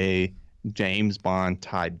a James Bond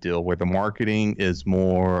type deal where the marketing is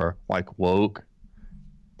more like woke,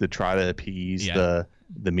 to try to appease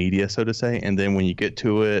the media, so to say. And then when you get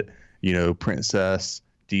to it, Princess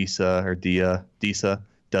Disa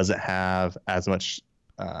doesn't have as much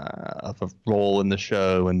of a role in the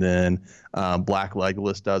show, and then Black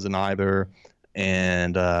Legolas doesn't either,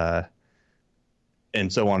 and so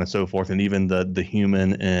on and so forth. And even the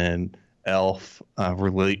human and elf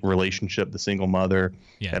relationship, the single mother,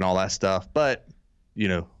 and all that stuff. But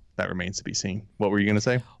that remains to be seen. What were you gonna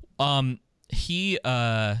say? Oh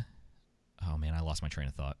man, I lost my train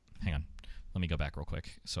of thought. Hang on. Let me go back real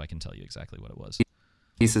quick so I can tell you exactly what it was.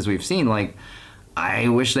 Pieces we've seen, like, I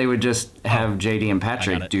wish they would just have JD and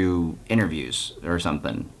Patrick do interviews or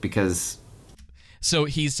something, because... So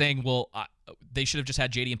he's saying, well, they should have just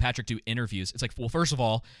had JD and Patrick do interviews. It's like, well, first of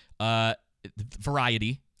all,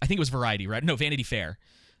 variety. I think it was Variety, right? No, Vanity Fair.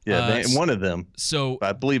 Yeah, one of them. So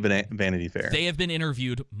I believe in Vanity Fair. They have been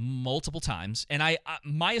interviewed multiple times, and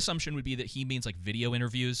my assumption would be that he means like video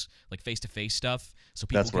interviews, like face-to-face stuff, so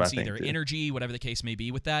people can see their energy, whatever the case may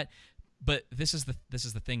be with that. But this is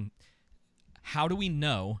the thing. How do we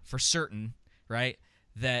know for certain, right,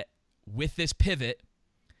 that with this pivot,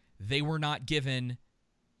 they were not given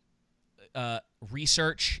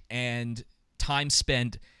research and time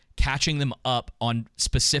spent catching them up on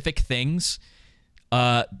specific things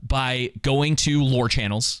by going to lore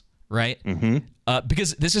channels, right? Mm-hmm.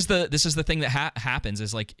 Because this is the thing that happens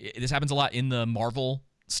is like this happens a lot in the Marvel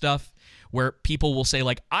stuff where people will say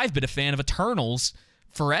like, I've been a fan of Eternals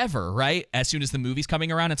forever, right? As soon as the movie's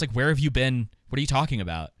coming around, it's like, where have you been? What are you talking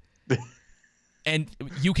about? And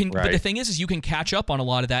you can, right. But the thing is you can catch up on a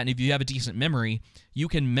lot of that, and if you have a decent memory, you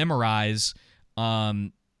can memorize a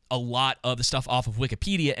lot of the stuff off of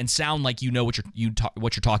Wikipedia and sound like you know what you're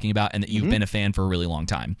talking about, and that you've been a fan for a really long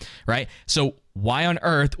time, right? So why on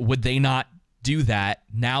earth would they not do that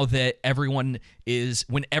now that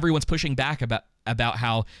when everyone's pushing back about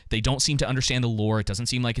how they don't seem to understand the lore? It doesn't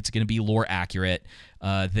seem like it's going to be lore accurate.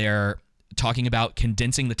 They're talking about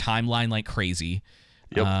condensing the timeline like crazy.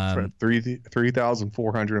 Yep,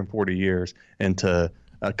 3,440 years into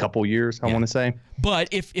a couple years, I want to say. But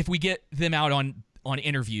if we get them out on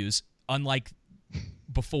interviews, unlike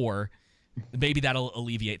before, maybe that'll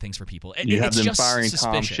alleviate things for people. You have it's them just firing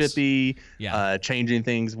suspicious. Tom Shippey, changing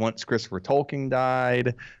things once Christopher Tolkien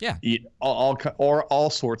died. Yeah, all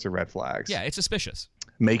sorts of red flags. Yeah, it's suspicious.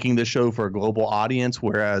 Making the show for a global audience,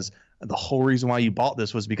 whereas the whole reason why you bought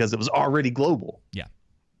this was because it was already global. Yeah.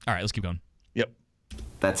 All right, let's keep going. Yep.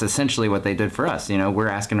 That's essentially what they did for us. You know, we're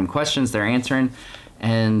asking them questions, they're answering,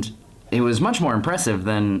 and it was much more impressive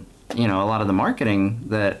than, you know, a lot of the marketing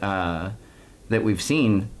that we've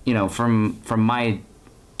seen, you know, from my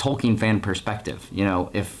Tolkien fan perspective. You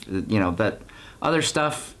know, if, you know, that other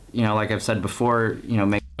stuff, you know, like I've said before, you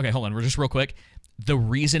know, Okay, hold on. We're just real quick. The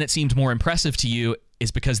reason it seemed more impressive to you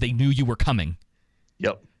is because they knew you were coming.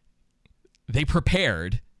 Yep. They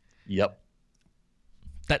prepared. Yep.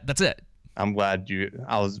 That's it. I'm glad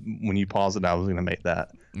when you paused it, I was going to make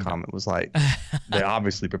that comment. Was like, they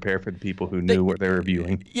obviously prepared for the people who knew what they were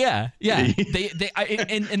viewing. Yeah. they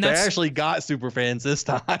actually got super fans this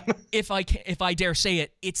time. If I dare say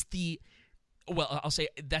it, I'll say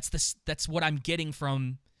that's what I'm getting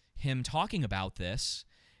from him talking about this,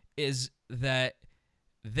 is that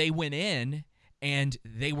they went in and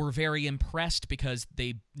they were very impressed because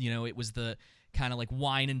they, you know, it was the kind of like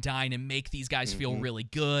wine and dine and make these guys feel really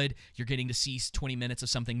good. You're getting to see 20 minutes of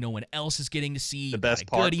something no one else is getting to see. The best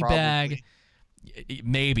part, goodie probably. Bag.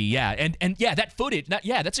 Maybe, yeah. And yeah, that footage,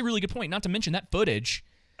 that's a really good point. Not to mention that footage.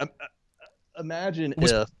 Imagine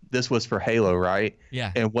if this was for Halo, right?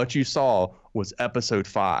 Yeah. And what you saw was episode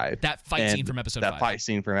 5. That fight scene from episode 5. That fight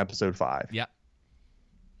scene from episode 5. Yep.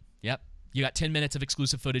 You got 10 minutes of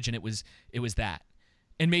exclusive footage, and it was that.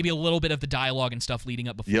 And maybe a little bit of the dialogue and stuff leading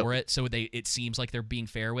up before it, so it seems like they're being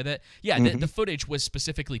fair with it. Yeah, the footage was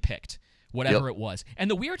specifically picked, whatever it was. And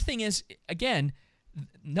the weird thing is, again,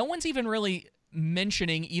 no one's even really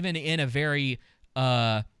mentioning, even in a very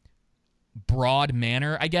broad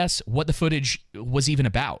manner, I guess, what the footage was even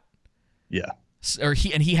about. Yeah. Or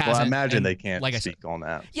he hasn't. Well, I imagine they can't speak on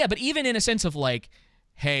that. Yeah, but even in a sense of like,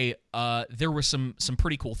 hey, there were some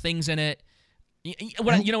pretty cool things in it. You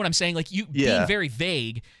know what I'm saying? Like being very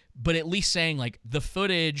vague, but at least saying like the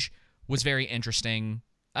footage was very interesting.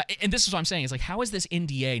 And this is what I'm saying is like, how is this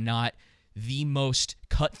NDA not the most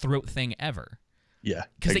cutthroat thing ever? Yeah,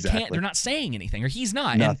 because they're not saying anything, or he's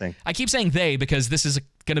not. Nothing. And I keep saying they because this is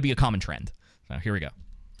going to be a common trend. So here we go.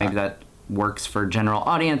 Maybe that works for general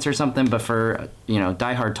audience or something, but for, you know,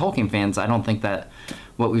 diehard Tolkien fans, I don't think that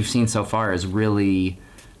what we've seen so far is really,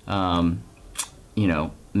 you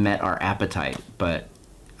know, met our appetite. But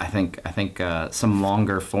I think some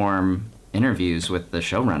longer form interviews with the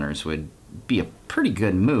showrunners would be a pretty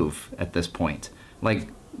good move at this point. Like,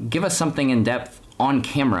 give us something in depth on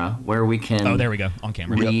camera where we can there we go, on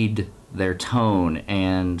camera, read their tone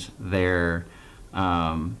and their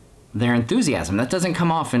enthusiasm. That doesn't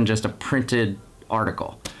come off in just a printed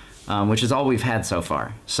article, which is all we've had so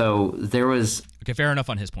far. So there was... Okay, fair enough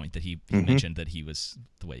on his point that he mentioned that he was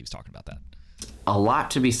the way he was talking about that. A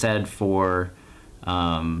lot to be said for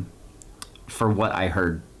what I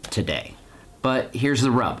heard today. But here's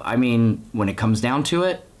the rub. I mean, when it comes down to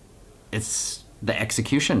it, it's the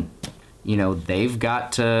execution. You know, they've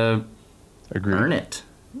got to earn it.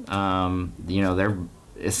 You know,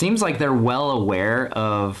 it seems like they're well aware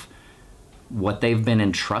of what they've been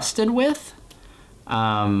entrusted with.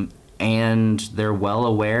 And and they're well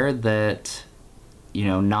aware that,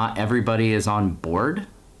 not everybody is on board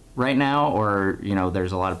right now, or,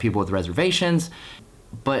 there's a lot of people with reservations,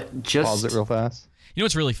 but just... Pause it real fast. You know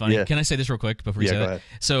what's really funny? Yeah. Can I say this real quick before you say go that? ahead.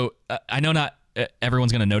 So I know not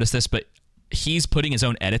everyone's going to notice this, but he's putting his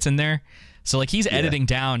own edits in there. So like he's editing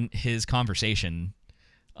down his conversation,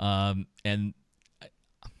 and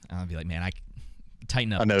I'll be like, man,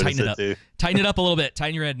 tighten up, tighten it up, too. Tighten it up a little bit,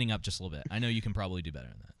 tighten your editing up just a little bit. I know you can probably do better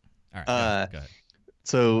than that. All right, go ahead.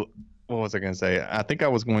 So what was I going to say? I think I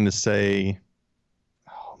was going to say,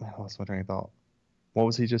 oh man, I lost my train of thought. What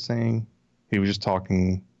was he just saying? He was just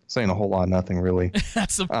saying a whole lot of nothing really.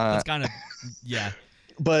 that's kind of yeah.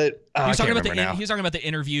 But he was talking about the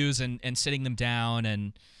interviews and sitting them down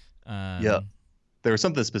and yeah. There was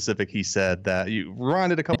something specific he said that you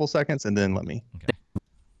rewind it a couple seconds and then let me. Okay.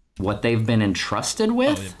 What they've been entrusted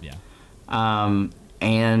with. Yeah.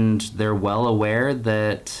 And they're well aware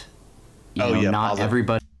that not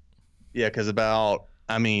everybody. Yeah, because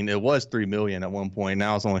it was 3 million at one point.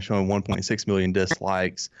 Now it's only showing 1.6 million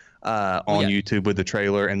dislikes on YouTube with the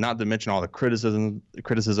trailer, and not to mention all the criticism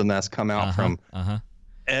that's come out from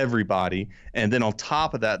everybody. And then on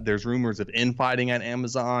top of that, there's rumors of infighting at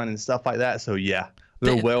Amazon and stuff like that. So yeah,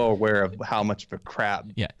 they're well aware of how much of a crap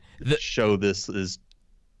show this is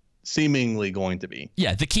seemingly going to be.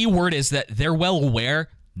 Yeah, the key word is that they're well aware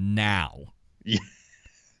now.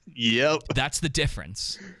 Yep. That's the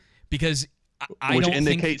difference. Because which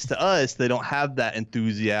indicates to us they don't have that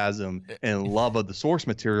enthusiasm and love of the source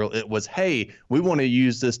material. It was, hey, we want to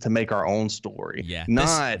use this to make our own story,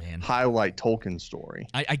 not highlight Tolkien's story.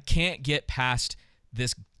 I can't get past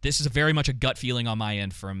this. This is very much a gut feeling on my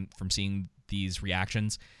end from seeing these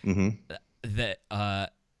reactions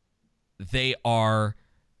that they are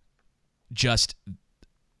just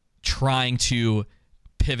trying to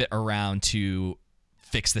pivot around to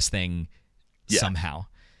fix this thing somehow.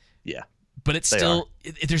 Yeah. But it's still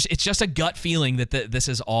it's just a gut feeling that this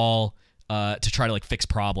is all to try to like fix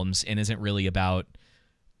problems and isn't really about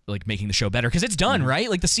like making the show better, because it's done, right?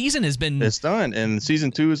 Like the season has been done, and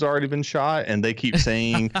season 2 has already been shot, and they keep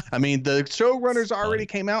saying I mean the showrunners already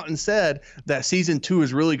came out and said that season 2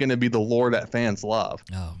 is really going to be the lore that fans love.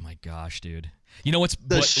 Oh my gosh, dude. You know what's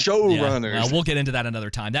showrunners? Yeah, we'll get into that another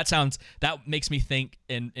time. That makes me think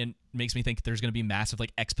and makes me think there's going to be massive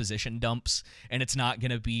like exposition dumps, and it's not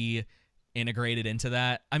going to be integrated into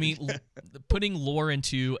that. I mean, putting lore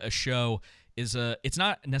into a show it's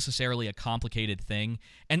not necessarily a complicated thing,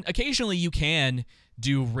 and occasionally you can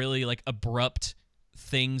do really like abrupt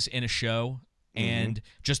things in a show and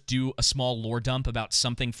just do a small lore dump about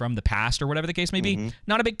something from the past or whatever the case may be.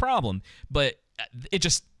 Not a big problem, but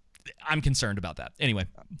I'm concerned about that. Anyway.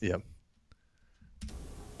 Yeah.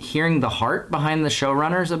 Hearing the heart behind the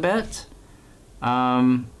showrunners a bit,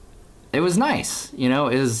 it was nice.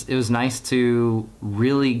 It was nice to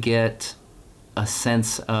really get a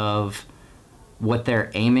sense of what they're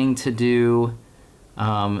aiming to do,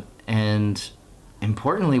 and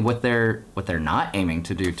importantly, what they're not aiming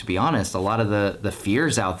to do. To be honest, a lot of the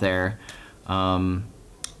fears out there,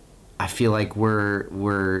 I feel like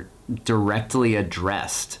were directly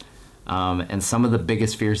addressed, and some of the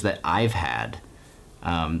biggest fears that I've had,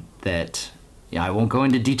 that I won't go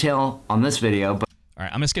into detail on this video, but. All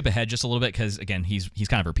right, I'm gonna skip ahead just a little bit because again, he's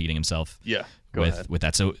kind of repeating himself. Yeah, with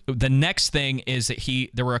that. So the next thing is that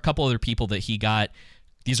there were a couple other people that he got.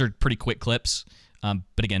 These are pretty quick clips,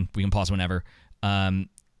 but again, we can pause whenever.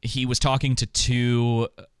 He was talking to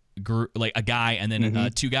a guy and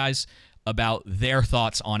then 2 guys about their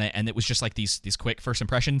thoughts on it, and it was just like these quick first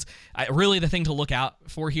impressions. Really, the thing to look out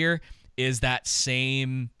for here is that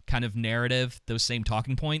same kind of narrative, those same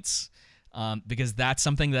talking points. Because that's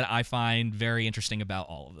something that I find very interesting about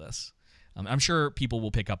all of this. I'm sure people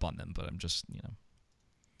will pick up on them, but I'm just,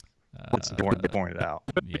 point it out.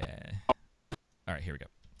 Yeah. All right, here we go.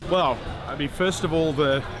 Well, I mean, first of all,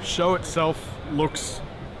 the show itself looks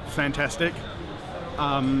fantastic.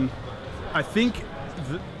 I think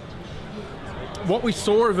what we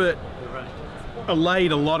saw of it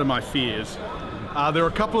allayed a lot of my fears. There were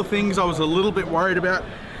a couple of things I was a little bit worried about,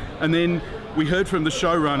 and then we heard from the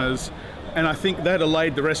showrunners, and I think that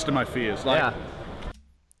allayed the rest of my fears.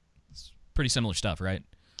 It's pretty similar stuff, right?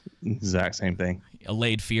 Exact same thing.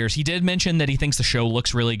 Allayed fears. He did mention that he thinks the show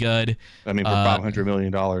looks really good. I mean, for $500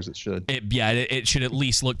 million, it should. It should at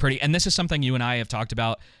least look pretty. And this is something you and I have talked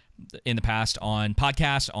about in the past on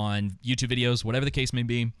podcasts, on YouTube videos, whatever the case may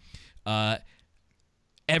be.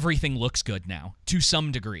 Everything looks good now, to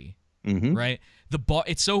some degree, right?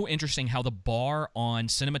 It's so interesting how the bar on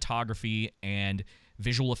cinematography and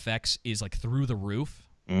visual effects is like through the roof.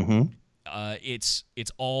 it's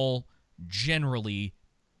all generally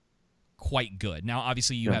quite good. Now,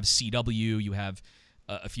 obviously, you have CW, you have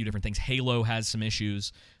a few different things. Halo has some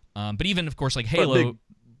issues, but even of course, like Halo,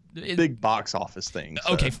 big box office things.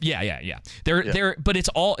 So. Okay, yeah. They're, but it's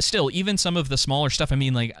all still even some of the smaller stuff. I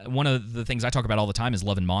mean, like one of the things I talk about all the time is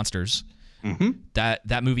Love and Monsters. Mm-hmm.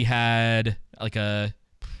 That movie had like a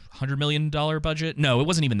 $100 million budget. No, it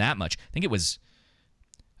wasn't even that much. I think it was.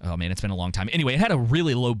 Oh man, it's been a long time. Anyway, it had a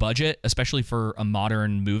really low budget, especially for a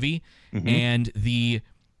modern movie, and the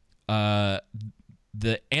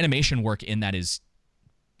animation work in that is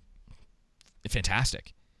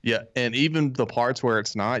fantastic. Yeah, and even the parts where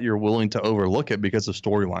it's not, you're willing to overlook it because the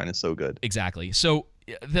storyline is so good. Exactly. So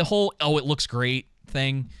the whole it looks great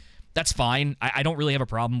thing, that's fine. I don't really have a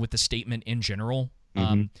problem with the statement in general.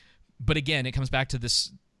 But again, it comes back to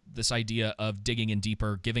this idea of digging in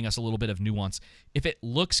deeper, giving us a little bit of nuance. If it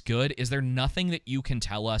looks good, is there nothing that you can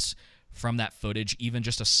tell us from that footage, even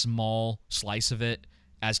just a small slice of it,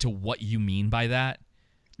 as to what you mean by that?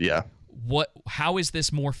 Yeah. How is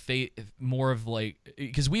this more of like,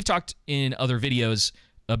 because we've talked in other videos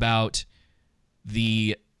about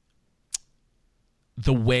the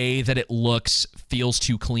way that it looks feels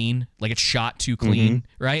too clean, like it's shot too clean,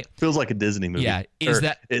 right? Feels like a Disney movie. Yeah.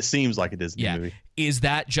 It seems like a Disney movie. Is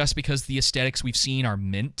that just because the aesthetics we've seen are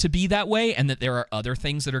meant to be that way, and that there are other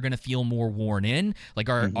things that are going to feel more worn in? Like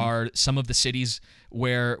are some of the cities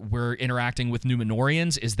where we're interacting with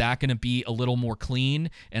Numenorians, is that going to be a little more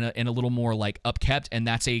clean and a little more like upkept, and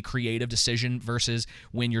that's a creative decision versus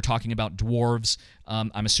when you're talking about dwarves,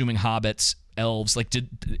 I'm assuming hobbits, elves, like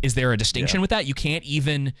is there a distinction with that? You can't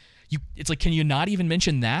even it's like, can you not even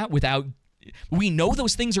mention that without, we know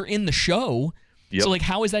those things are in the show. So like,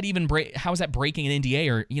 how is that even how is that breaking an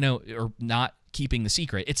NDA or or not keeping the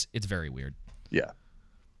secret? It's very weird. Yeah.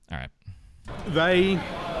 All right. They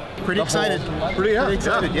Pretty excited. Pretty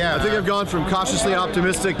excited, yeah. I think I've gone from cautiously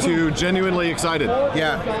optimistic to genuinely excited.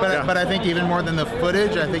 Yeah, but I think even more than the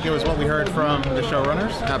footage, I think it was what we heard from the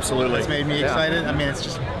showrunners. Absolutely. It's made me excited. I mean, it's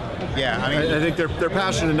just, I think their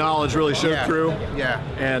passion and knowledge really showed through. Yeah.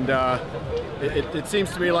 And it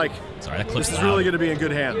seems to me like this is really going to be in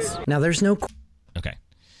good hands. Now, there's no... Okay.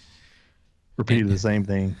 Repeated the same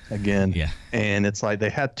thing again. Yeah. And it's like they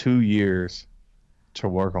had 2 years to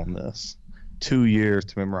work on this. 2 years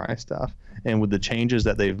to memorize stuff. And with the changes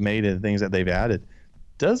that they've made and things that they've added,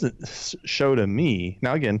 doesn't show to me.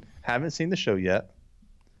 Now, again, haven't seen the show yet.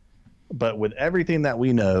 But with everything that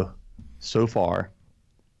we know so far,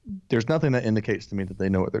 there's nothing that indicates to me that they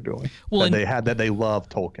know what they're doing. Well, that they love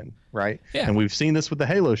Tolkien, right? Yeah. And we've seen this with the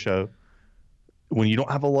Halo show. When you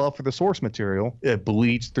don't have a love for the source material, it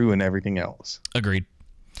bleeds through in everything else. Agreed.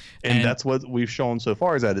 And that's what we've shown so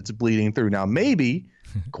far, is that it's bleeding through. Now, maybe,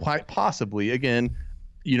 quite possibly, again,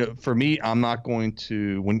 for me, I'm not going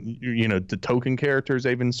to, the token characters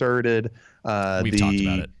they've inserted, we've talked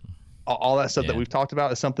about it. All that stuff that we've talked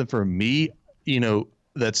about is something for me,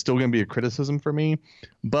 that's still going to be a criticism for me.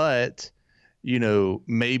 But,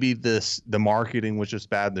 maybe the marketing was just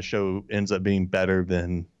bad. The show ends up being better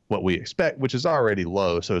than what we expect, which is already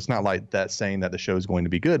low. So it's not like that's saying that the show is going to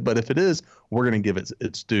be good. But if it is, we're going to give it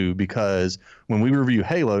its due, because when we review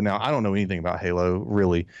Halo, now I don't know anything about Halo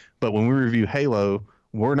really, but when we review Halo,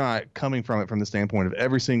 we're not coming from it from the standpoint of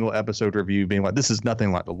every single episode review being like, this is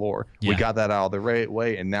nothing like the lore. Yeah. We got that out of the right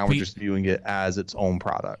way, and now we're just viewing it as its own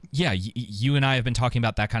product. Yeah, you and I have been talking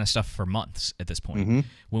about that kind of stuff for months at this point. Mm-hmm.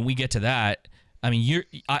 When we get to that, I mean,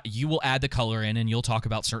 you will add the color in, and you'll talk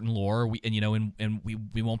about certain lore, and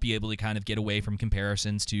we won't be able to kind of get away from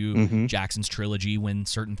comparisons to Jackson's trilogy when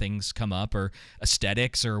certain things come up, or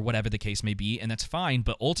aesthetics, or whatever the case may be, and that's fine.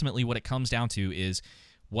 But ultimately, what it comes down to is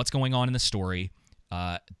what's going on in the story.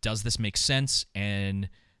 Does this make sense? And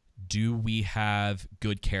do we have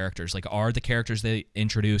good characters? Like, are the characters they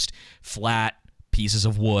introduced flat pieces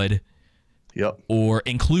of wood? Yep. Or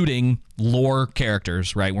including lore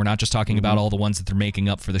characters, right? We're not just talking about all the ones that they're making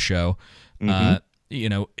up for the show. Are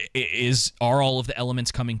all of the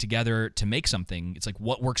elements coming together to make something? It's like,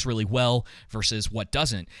 what works really well versus what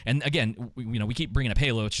doesn't. And again, we keep bringing up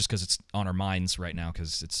Halo. It's just because it's on our minds right now,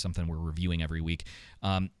 because it's something we're reviewing every week.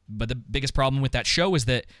 But the biggest problem with that show is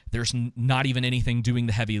that there's not even anything doing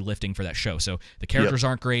the heavy lifting for that show. So the characters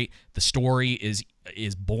aren't great. The story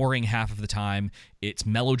is boring half of the time. It's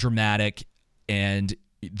melodramatic, and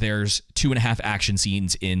there's 2.5 action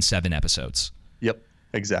scenes in 7 episodes. Yep,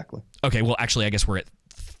 exactly. Okay, well, actually, I guess we're at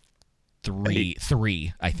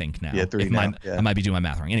three, I think, now. Yeah, 3 now. I might be doing my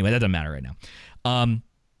math wrong. Anyway, that doesn't matter right now.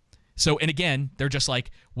 So, and again, they're just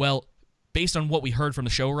like, well, based on what we heard from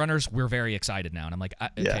the showrunners, we're very excited now. And I'm like,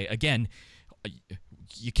 okay, again,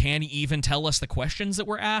 you can't even tell us the questions that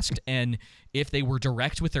were asked, and if they were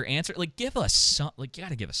direct with their answer, like give us some, like you got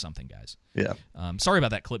to give us something, guys. Yeah. Sorry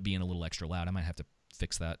about that clip being a little extra loud. I might have to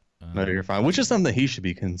fix that. No, you're fine. Which is something he should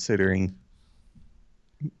be considering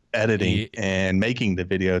editing and making the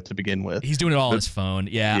video to begin with. He's doing it all on his phone.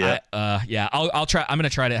 Yeah. I'll try. I'm gonna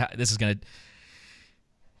try to. This is gonna.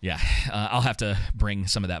 Yeah, I'll have to bring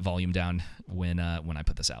some of that volume down when I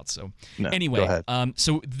put this out. So anyway, go ahead.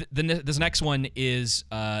 So this next one is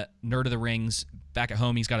Nerd of the Rings. Back at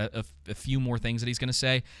home, he's got a few more things that he's going to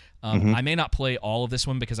say. I may not play all of this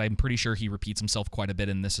one because I'm pretty sure he repeats himself quite a bit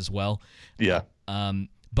in this as well. Yeah.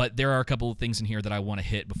 But there are a couple of things in here that I want to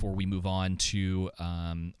hit before we move on to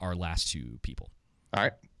our last two people. All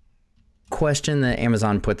right. Question that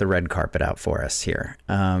Amazon put the red carpet out for us here.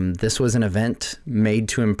 This was an event made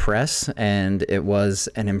to impress, and it was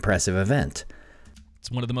an impressive event. It's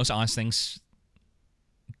one of the most honest things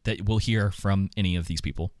that we'll hear from any of these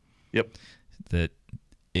people. Yep. That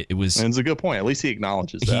it was. And it's a good point. At least he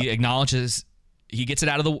acknowledges that. He acknowledges. He gets it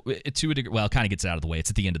out of the to a degree. Well, kind of gets it out of the way. It's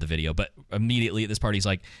at the end of the video, but immediately at this party, he's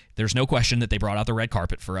like, "There's no question that they brought out the red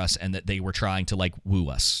carpet for us, and that they were trying to like woo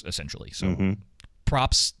us, essentially." So,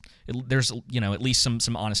 props. There's at least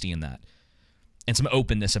some honesty in that, and some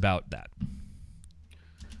openness about that.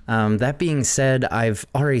 That being said, I've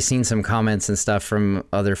already seen some comments and stuff from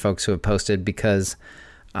other folks who have posted because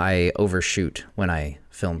I overshoot when I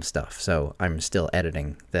film stuff, so I'm still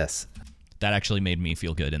editing this. That actually made me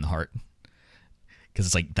feel good in the heart. Because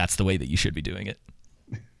it's like, that's the way that you should be doing it.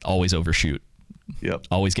 Always overshoot. Yep.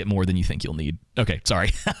 Always get more than you think you'll need. Okay,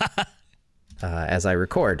 sorry. As I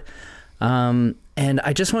record. And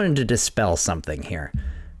I just wanted to dispel something here.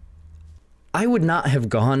 I would not have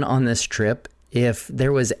gone on this trip if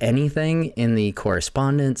there was anything in the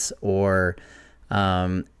correspondence or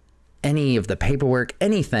any of the paperwork,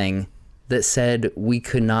 anything that said we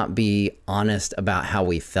could not be honest about how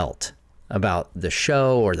we felt about the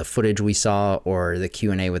show or the footage we saw or the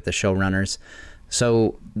Q&A with the showrunners.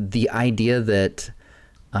 So the idea that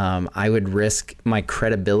I would risk my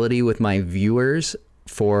credibility with my viewers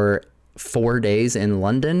for 4 days in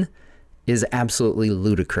London is absolutely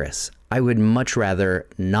ludicrous. I would much rather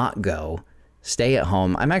not go, stay at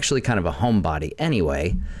home. I'm actually kind of a homebody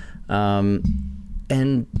anyway,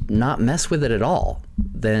 and not mess with it at all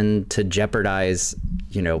than to jeopardize,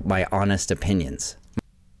 my honest opinions.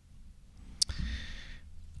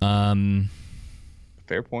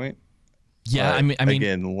 Fair point. Yeah, I mean,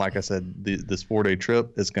 again, like I said, this 4-day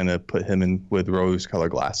trip is going to put him in with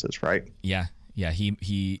rose-colored glasses, right? Yeah.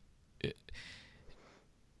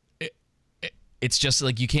 It's just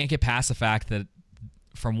like you can't get past the fact that,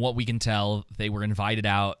 from what we can tell, they were invited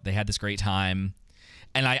out. They had this great time,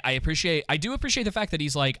 and I do appreciate the fact that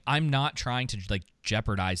he's like, I'm not trying to like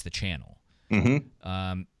jeopardize the channel.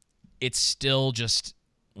 It's still just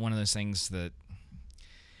one of those things that.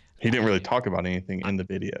 He didn't really talk about anything in the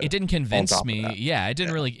video. It didn't convince me. Yeah, it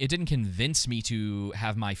didn't convince me to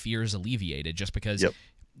have my fears alleviated just because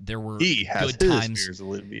there were good times. His fears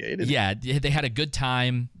alleviated. Yeah, they had a good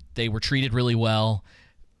time. They were treated really well.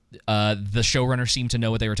 The showrunner seemed to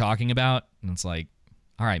know what they were talking about, and it's like,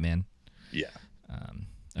 all right, man. Yeah.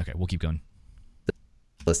 Okay, we'll keep going.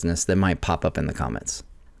 Listeners that might pop up in the comments.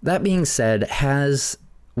 That being said, has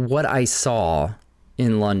what I saw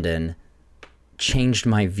in London changed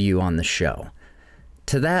my view on the show?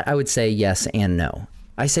 To that, I would say yes and no.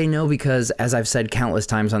 I say no because, as I've said countless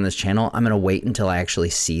times on this channel, I'm going to wait until I actually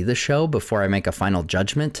see the show before I make a final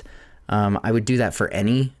judgment. I would do that for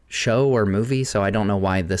any show or movie, so I don't know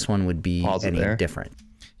why this one would be any different.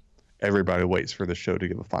 Everybody waits for the show to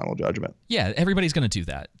give a final judgment. Yeah, everybody's going to do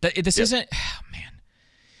that. This isn't... Oh, man.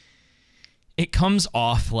 It comes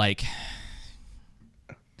off like...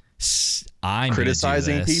 I'm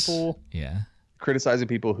criticizing people. Yeah. Criticizing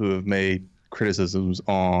people who have made criticisms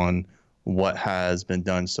on what has been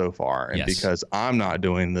done so far. And because I'm not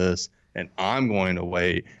doing this and I'm going to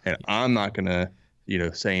wait and I'm not going to,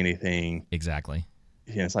 say anything. Exactly.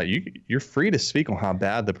 Yeah, it's like you're free to speak on how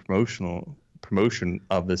bad the promotion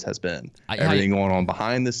of this has been. Everything going on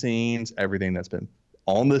behind the scenes, everything that's been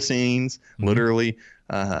on the scenes, literally.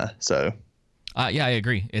 Yeah, I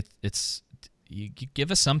agree. It's you give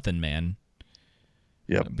us something, man.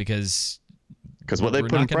 Yep. Because what they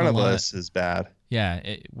put in front of us is bad.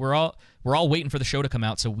 Yeah, we're all waiting for the show to come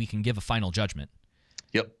out so we can give a final judgment.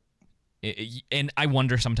 Yep. And I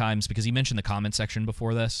wonder sometimes, because he mentioned the comment section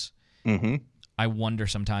before this, I wonder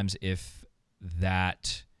sometimes if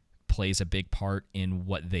that plays a big part in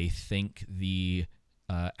what they think the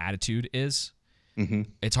attitude is.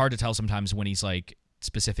 It's hard to tell sometimes when he's like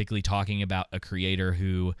specifically talking about a creator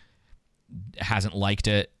who hasn't liked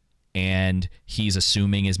it and he's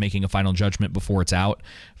assuming is making a final judgment before it's out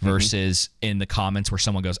versus in the comments where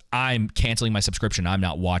someone goes, I'm canceling my subscription. I'm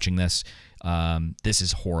not watching this. This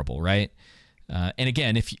is horrible, right? And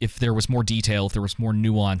again, if there was more detail, if there was more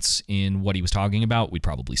nuance in what he was talking about, we'd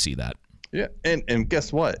probably see that. Yeah, and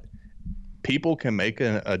guess what? People can make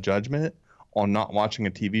a judgment on not watching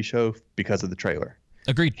a TV show because of the trailer.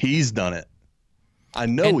 Agreed. He's done it. I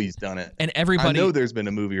know he's done it. And everybody... I know there's been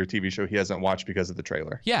a movie or TV show he hasn't watched because of the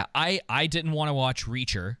trailer. Yeah, I didn't want to watch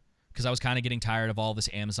Reacher because I was kind of getting tired of all this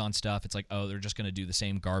Amazon stuff. It's like, oh, they're just going to do the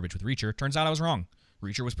same garbage with Reacher. Turns out I was wrong.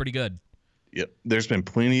 Reacher was pretty good. Yep. There's been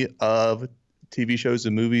plenty of TV shows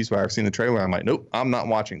and movies where I've seen the trailer. I'm like, nope, I'm not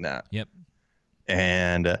watching that. Yep.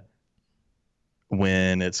 And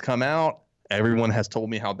when it's come out, everyone has told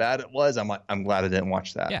me how bad it was. I'm like, I'm glad I didn't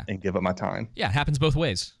watch that and give it my time. Yeah, it happens both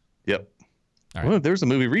ways. Yep. All right. Well, there was a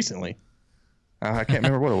movie recently. I can't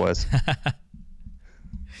remember what it was.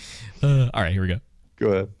 All right, here we go. Go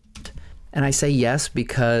ahead. And I say yes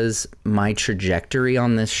because my trajectory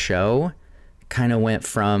on this show kind of went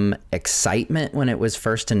from excitement when it was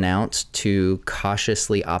first announced to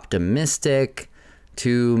cautiously optimistic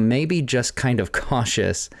to maybe just kind of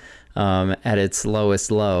cautious at its lowest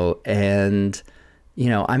low. And, you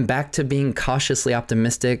know, I'm back to being cautiously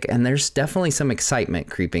optimistic, and there's definitely some excitement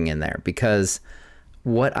creeping in there because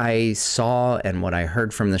what I saw and what I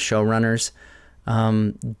heard from the showrunners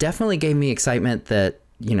definitely gave me excitement that,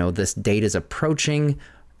 you know, this date is approaching.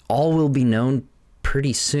 All will be known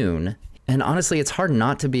pretty soon. And honestly, it's hard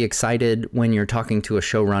not to be excited when you're talking to a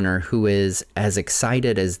showrunner who is as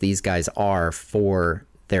excited as these guys are for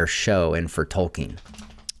their show and for Tolkien.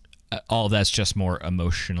 All that's just more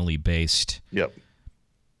emotionally based. Yep.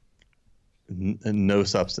 No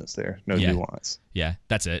substance there. No nuance. Yeah,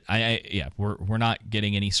 that's it. We're not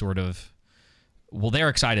getting any sort of. Well, they're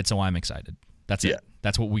excited, so I'm excited. That's it.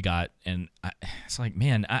 That's what we got, and it's like,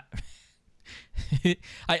 man,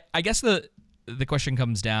 I guess the question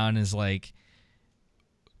comes down is like,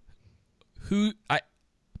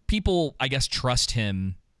 people I guess trust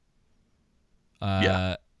him.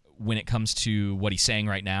 When it comes to what he's saying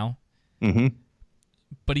right now. Mm-hmm.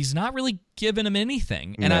 But he's not really giving him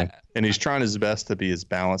anything. And and he's trying his best to be as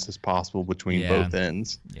balanced as possible between both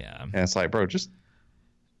ends. Yeah. And it's like, bro, just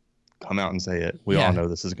come out and say it. We all know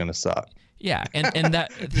this is going to suck. Yeah. And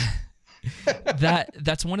that's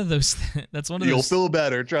one of those You'll feel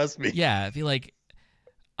better, trust me. Yeah, I feel like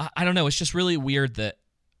I don't know, it's just really weird that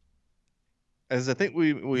as I think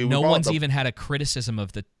we no one's even had a criticism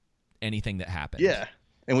of anything that happened. Yeah.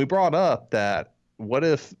 And we brought up that what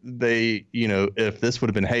if they, you know, if this would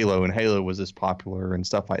have been Halo and Halo was this popular and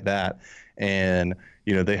stuff like that, and,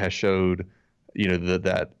 you know, they had showed, you know,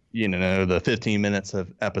 that, you know, the 15 minutes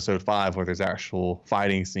of episode 5 where there's actual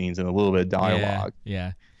fighting scenes and a little bit of dialogue.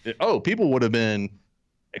 Yeah. People would have been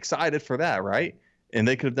excited for that, right? And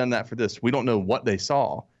they could have done that for this. We don't know what they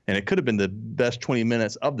saw. And it could have been the best 20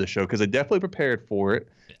 minutes of the show because they definitely prepared for it.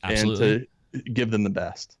 Absolutely. And to give them the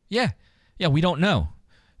best. Yeah. Yeah, we don't know.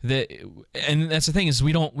 And that's the thing is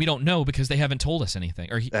we don't know because they haven't told us anything.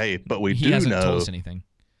 But we he hasn't know told us anything.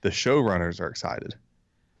 The showrunners are excited.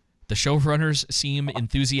 The showrunners seem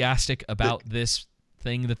enthusiastic about this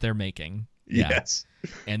thing that they're making. Yeah. Yes.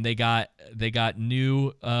 And they got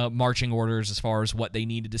new marching orders as far as what they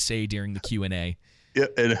needed to say during the Q&A. Yeah,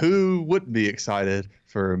 and who wouldn't be excited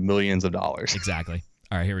for millions of dollars? Exactly.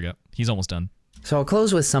 All right, here we go. He's almost done. So I'll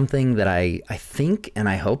close with something that I think and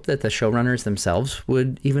I hope that the showrunners themselves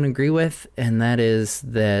would even agree with, and that is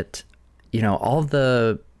that, you know, all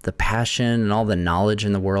the passion and all the knowledge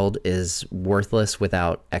in the world is worthless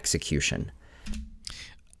without execution.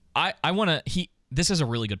 This is a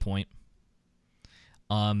really good point.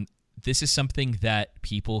 This is something that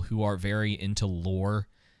people who are very into lore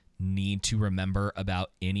need to remember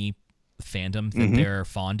about any fandom that they're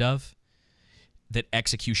fond of, that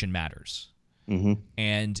execution matters. Mm-hmm.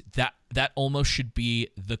 And that almost should be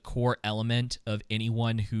the core element of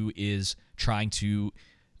anyone who is trying to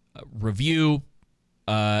review,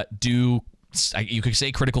 you could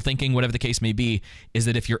say critical thinking, whatever the case may be, is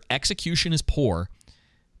that if your execution is poor,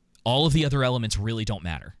 all of the other elements really don't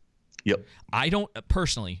matter. Yep. I don't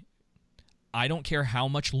care how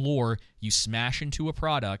much lore you smash into a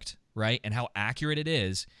product, right, and how accurate it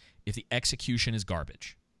is, if the execution is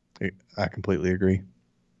garbage. I completely agree.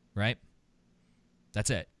 Right? That's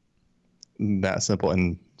it. That simple,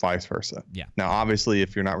 and vice versa. Yeah. Now, obviously,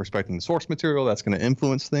 if you're not respecting the source material, that's going to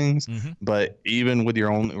influence things. Mm-hmm. But even with your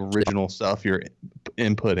own original stuff you're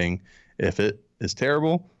inputting, if it is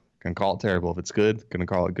terrible, can call it terrible. If it's good, going to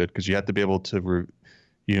call it good, because you have to be able to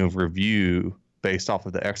review based off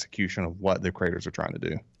of the execution of what the creators are trying to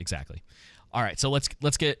do. Exactly. All right, so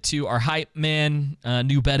let's get to our hype man,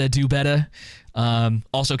 New Beta Do Beta.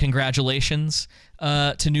 Also, congratulations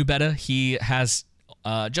to New Beta. He has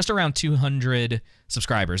just around 200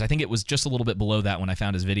 subscribers. I think it was just a little bit below that when I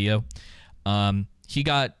found his video. He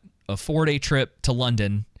got a 4-day trip to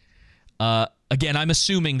London. Again, I'm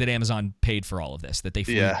assuming that Amazon paid for all of this, that they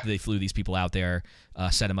flew these people out there,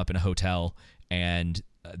 set them up in a hotel, and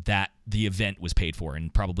that the event was paid for,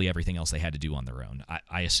 and probably everything else they had to do on their own,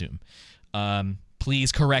 I assume.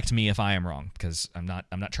 Please correct me if I am wrong, because I'm not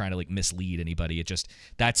trying to like mislead anybody.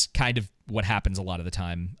 That's kind of what happens a lot of the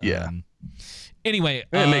time. Yeah. Anyway,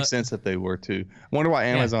 it makes sense if they were too. I wonder why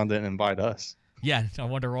Amazon didn't invite us. Yeah, I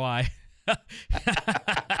wonder why.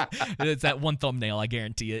 It's that one thumbnail, I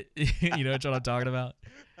guarantee it. You know what I'm talking about?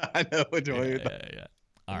 I know what you're talking about. Yeah.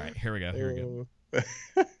 All right, here we go.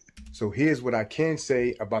 So here's what I can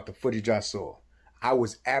say about the footage I saw. I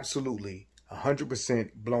was absolutely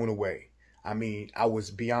 100% blown away. I mean, I was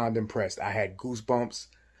beyond impressed. I had goosebumps.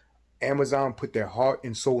 Amazon put their heart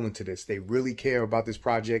and soul into this. They really care about this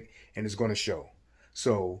project, and it's going to show.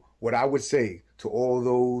 So what I would say to all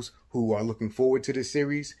those who are looking forward to this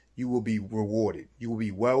series, you will be rewarded. You will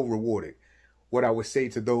be well rewarded. What I would say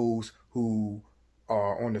to those who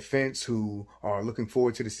are on the fence, who are looking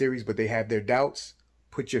forward to the series, but they have their doubts,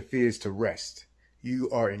 put your fears to rest. You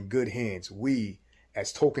are in good hands. We,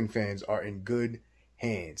 as Tolkien fans, are in good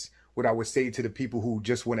hands. What I would say to the people who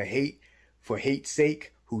just want to hate for hate's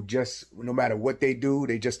sake, who just, no matter what they do,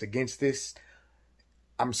 they just against this,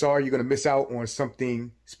 I'm sorry, you're going to miss out on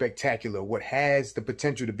something spectacular. What has the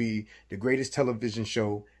potential to be the greatest television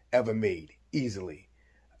show ever made, easily.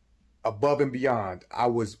 Above and beyond, I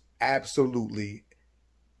was absolutely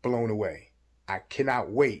blown away. I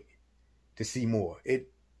cannot wait to see more.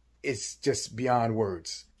 It's just beyond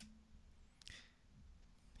words.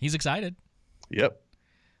 He's excited. Yep.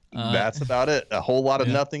 That's about it. A whole lot of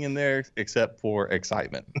nothing in there except for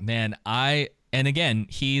excitement. Man, and again,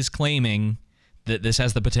 he's claiming that this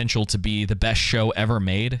has the potential to be the best show ever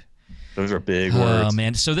made. Those are big words. Oh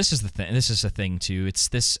man, so this is the thing. This is the thing too. It's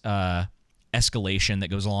this escalation that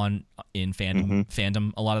goes on in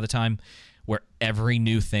fandom a lot of the time, where every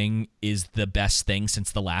new thing is the best thing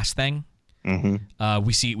since the last thing.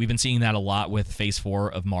 We've been seeing that a lot with Phase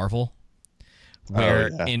 4 of Marvel, where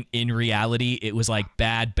in reality it was like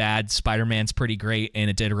bad Spider-Man's pretty great and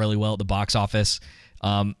it did really well at the box office.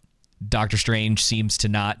 Doctor Strange seems to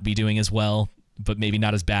not be doing as well, but maybe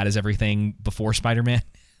not as bad as everything before Spider-Man.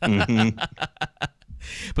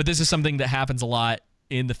 But this is something that happens a lot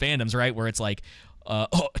in the fandoms, right? Where it's like,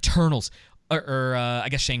 Eternals, or I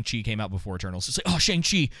guess Shang-Chi came out before Eternals. It's like,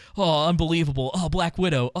 Shang-Chi, unbelievable. Black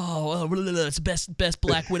Widow, it's the best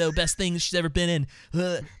Black Widow, best thing she's ever been in.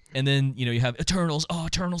 And then, you have Eternals,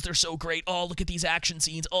 Eternals, they're so great. Look at these action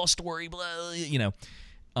scenes, story, blah,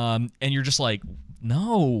 and you're just like,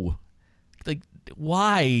 no, like,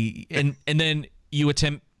 why? And then you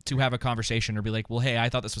attempt to have a conversation or be like, well, hey, I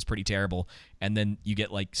thought this was pretty terrible. And then you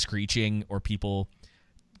get like screeching or people,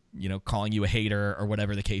 calling you a hater or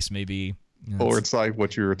whatever the case may be. Or it's like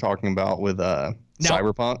what you were talking about with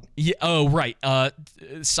Cyberpunk. Yeah. Oh, right.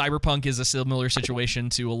 Cyberpunk is a similar situation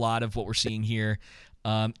to a lot of what we're seeing here.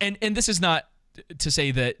 And this is not to say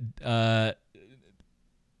that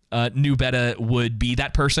New Beta would be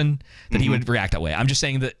that person, that he would react that way. I'm just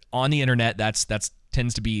saying that on the internet, that's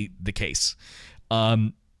tends to be the case.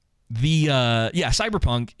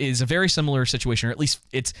 Cyberpunk is a very similar situation, or at least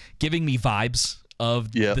it's giving me vibes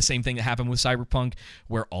of the same thing that happened with Cyberpunk,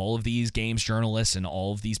 where all of these games journalists and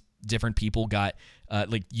all of these different people got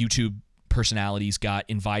like YouTube personalities got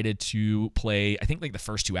invited to play, I think like the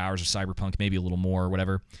first 2 hours of Cyberpunk, maybe a little more or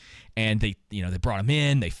whatever. And they brought them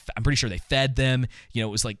in, I'm pretty sure they fed them, it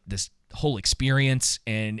was like this whole experience,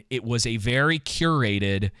 and it was a very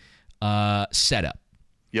curated setup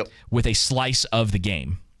with a slice of the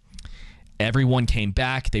game. Everyone came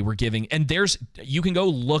back. They were giving, and you can go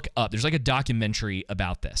look up. There's like a documentary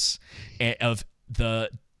about this, of the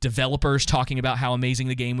developers talking about how amazing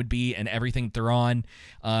the game would be and everything that they're on.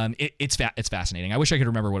 It's fascinating. I wish I could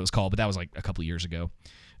remember what it was called, but that was like a couple of years ago.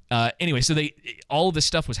 Anyway, so all of this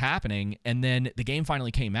stuff was happening, and then the game finally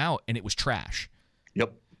came out, and it was trash.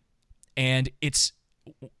 Yep. And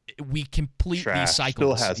we completely trash.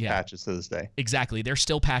 cycled. Still has patches to this day. Exactly. They're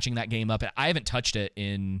still patching that game up. I haven't touched it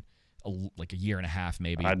in like a year and a half,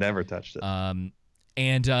 maybe. I never touched it.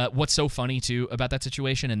 And what's so funny too about that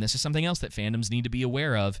situation, and this is something else that fandoms need to be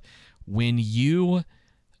aware of, when you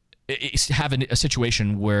have a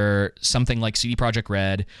situation where something like CD Projekt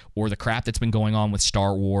Red or the crap that's been going on with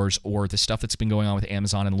Star Wars or the stuff that's been going on with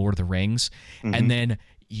Amazon and Lord of the Rings, and then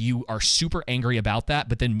you are super angry about that,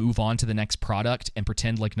 but then move on to the next product and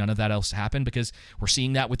pretend like none of that else happened, because we're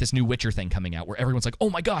seeing that with this new Witcher thing coming out where everyone's like, oh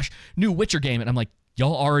my gosh, new Witcher game. And I'm like,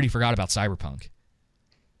 y'all already forgot about Cyberpunk.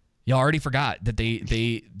 Y'all already forgot that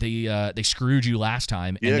they screwed you last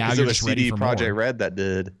time, and now you're just ready for more. CD Projekt Red that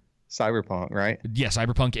did Cyberpunk, right? Yeah,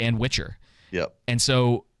 Cyberpunk and Witcher. Yep. And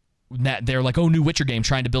so they're like, oh, new Witcher game,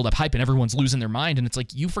 trying to build up hype, and everyone's losing their mind. And it's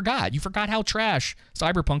like, you forgot how trash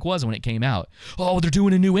Cyberpunk was when it came out. Oh, they're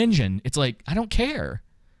doing a new engine. It's like, I don't care.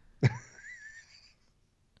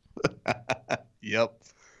 Yep.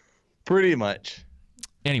 Pretty much.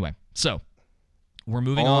 Anyway, so we're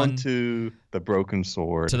moving on to the Broken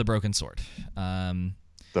Sword. The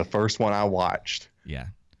first one I watched. Yeah.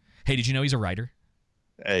 Hey, did you know he's a writer?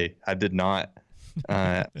 Hey, I did not.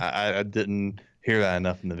 I didn't hear that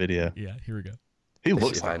enough in the video. Yeah, here we go. He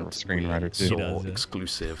looks like a screenwriter too. Saw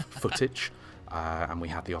exclusive footage, and we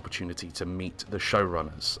had the opportunity to meet the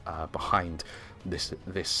showrunners behind this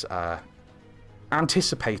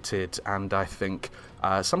anticipated and I think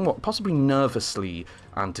somewhat possibly nervously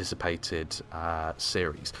anticipated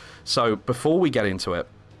series. So before we get into it,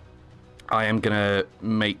 I am going to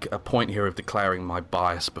make a point here of declaring my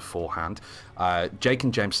bias beforehand. Jake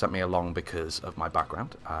and James sent me along because of my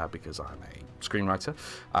background, because I'm a screenwriter.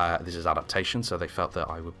 This is adaptation, so they felt that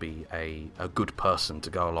I would be a good person to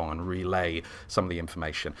go along and relay some of the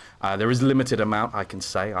information. There is a limited amount I can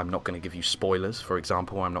say. I'm not going to give you spoilers, for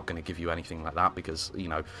example. I'm not going to give you anything like that because,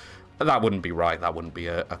 that wouldn't be right. That wouldn't be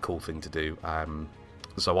a cool thing to do.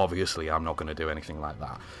 So obviously I'm not going to do anything like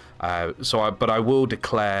that. But I will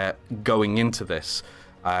declare going into this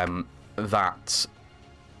that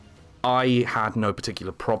I had no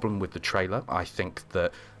particular problem with the trailer. I think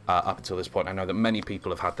that up until this point, I know that many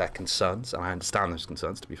people have had their concerns, and I understand those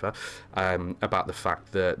concerns, to be fair, about the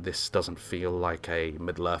fact that this doesn't feel like a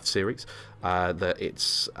Middle-earth series, that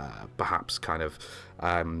it's perhaps kind of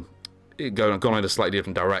gone in a slightly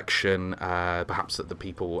different direction, perhaps that the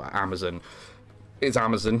people at Amazon... It's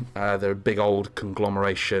Amazon. They're a big old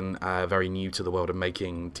conglomeration, very new to the world of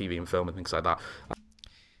making TV and film and things like that.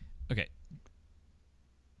 Okay.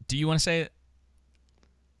 Do you want to say it?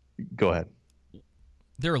 Go ahead.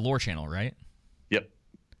 They're a lore channel, right? Yep.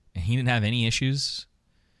 And he didn't have any issues?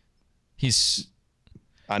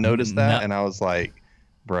 I noticed that, and I was like,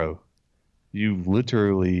 bro, you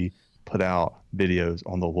literally put out videos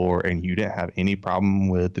on the lore and you didn't have any problem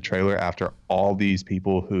with the trailer after all these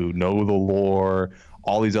people who know the lore,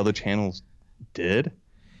 all these other channels did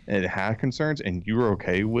and had concerns, and you were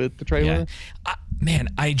okay with the trailer? Yeah. Man,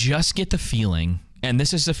 I just get the feeling, and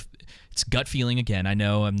this is it's gut feeling again. I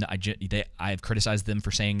know I've criticized them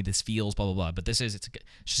for saying this feels blah blah blah, but it's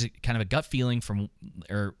just kind of a gut feeling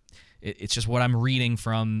it's just what I'm reading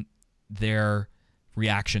from their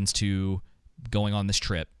reactions to going on this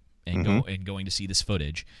trip and going to see this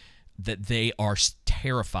footage, that they are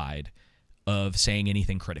terrified of saying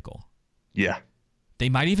anything critical. Yeah. They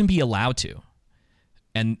might even be allowed to.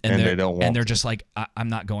 And they don't want they're to. just like, I'm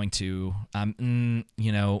not going to. Maybe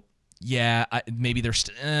there's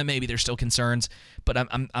still concerns, but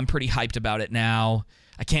I'm pretty hyped about it now.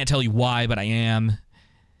 I can't tell you why, but I am.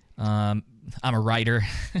 I'm a writer.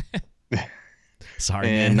 Sorry,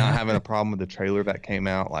 and man. not having a problem with the trailer that came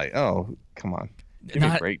out. Like, oh, come on.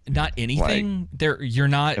 Not anything. You're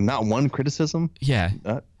not. And not one criticism. Yeah.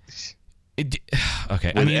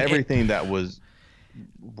 Okay. With everything that was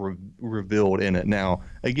revealed in it. Now,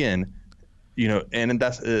 again, and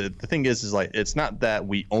that's the thing is like, it's not that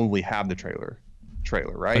we only have the trailer,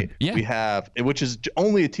 right? Yeah. We have, which is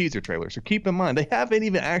only a teaser trailer. So keep in mind, they haven't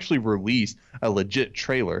even actually released a legit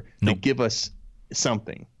trailer to give us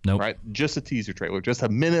something. Right? Just a teaser trailer, just a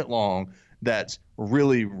minute long. That's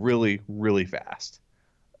really, really, really fast.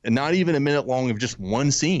 And not even a minute long of just one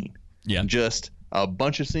scene. Yeah. Just a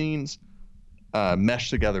bunch of scenes meshed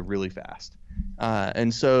together really fast.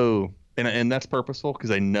 And so, and that's purposeful because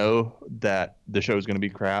they know that the show is going to be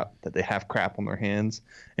crap, that they have crap on their hands.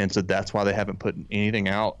 And so that's why they haven't put anything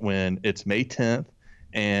out when it's May 10th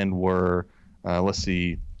and we're,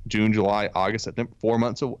 June, July, August, September, 4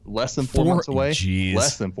 months away, less than 4 months away. Geez.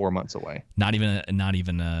 Less than 4 months away. Not even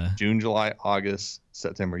June, July, August,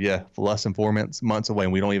 September. Yeah, less than 4 months away,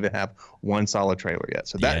 and we don't even have one solid trailer yet.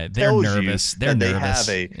 So that they're tells nervous. You that they have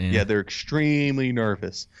they're extremely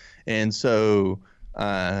nervous. And so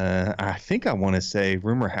I think I want to say,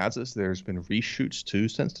 rumor has it, there's been reshoots too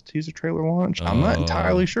since the teaser trailer launch. I'm not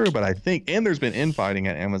entirely sure, but I think, and there's been infighting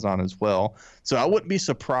at Amazon as well. So I wouldn't be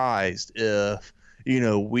surprised if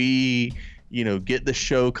we get the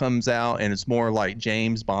show comes out and it's more like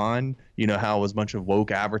James Bond, how it was a bunch of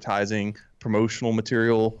woke advertising promotional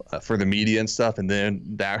material for the media and stuff, and then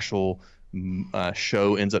the actual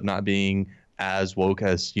show ends up not being as woke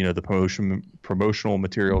as the promotional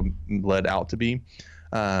material led out to be,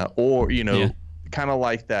 or kind of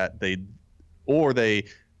like that they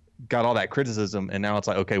got all that criticism and now it's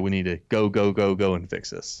like, okay, we need to go and fix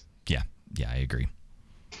this. Yeah, I agree.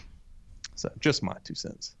 So just my 2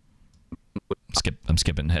 cents. I'm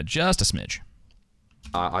skipping ahead just a smidge.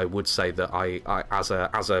 I would say that I as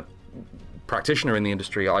a practitioner in the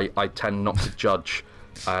industry, I tend not to judge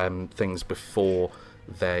things before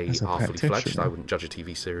they are fully fledged. I wouldn't judge a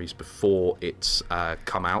TV series before it's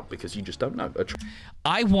come out because you just don't know.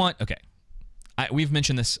 We've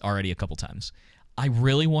mentioned this already a couple times. I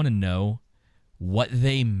really want to know what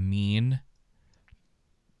they mean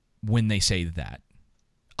when they say that.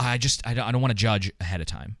 I don't want to judge ahead of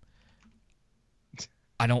time.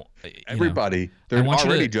 I don't. Everybody, they're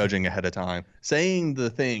already judging ahead of time. Saying the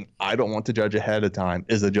thing, I don't want to judge ahead of time,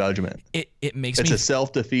 is a judgment. It makes it's a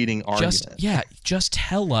self-defeating argument. Just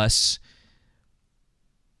tell us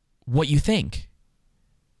what you think.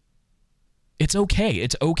 It's okay.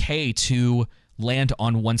 It's okay to land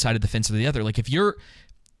on one side of the fence or the other. Like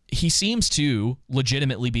he seems to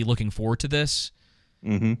legitimately be looking forward to this,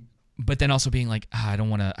 but then also being like, I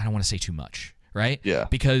don't want to say too much, right? Yeah.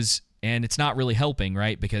 And it's not really helping,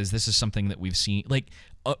 right? Because this is something that we've seen. Like,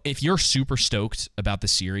 if you're super stoked about the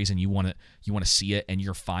series and you want to see it, and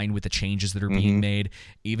you're fine with the changes that are being made,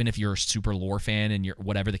 even if you're a super lore fan and you're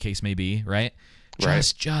whatever the case may be, right?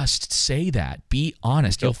 Just say that. Be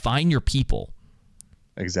honest. You'll find your people.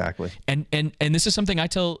 Exactly. And this is something I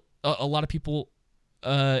tell a lot of people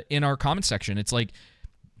in our comment section. It's like,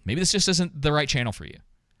 maybe this just isn't the right channel for you.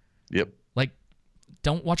 Yep. Like,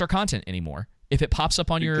 don't watch our content anymore. If it pops up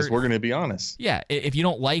on because we're going to be honest. Yeah, if you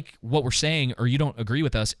don't like what we're saying or you don't agree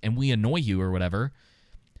with us and we annoy you or whatever,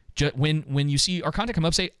 when you see our content come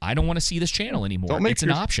up, say, I don't want to see this channel anymore. It's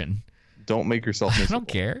an option. Don't make yourself miserable. I don't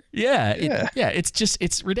care. Yeah.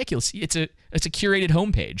 It's ridiculous. It's a curated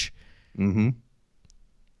homepage.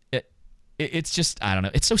 It's just, I don't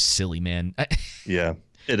know. It's so silly, man. Yeah,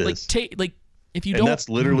 it is. If you and don't. That's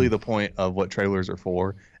literally the point of what trailers are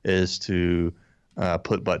for, is to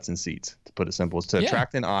put butts in seats, to put it simple. It's to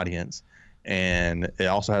attract an audience, and it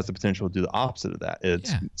also has the potential to do the opposite of that.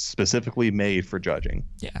 It's specifically made for judging.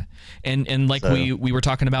 Yeah, and like we were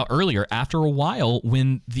talking about earlier, after a while,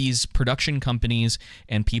 when these production companies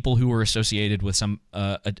and people who are associated with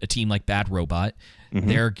a team like Bad Robot,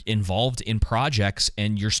 they're involved in projects,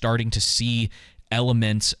 and you're starting to see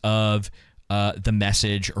elements of the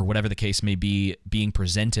message or whatever the case may be being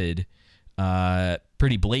presented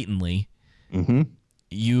pretty blatantly.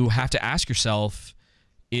 You have to ask yourself,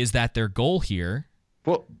 is that their goal here?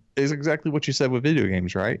 Well, it's exactly what you said with video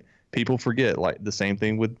games, right? People forget, like the same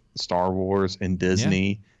thing with Star Wars and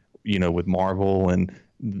Disney, with Marvel, and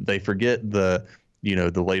they forget the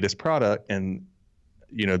latest product and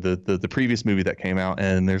the previous movie that came out,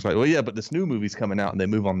 and there's like, well, yeah, but this new movie's coming out, and they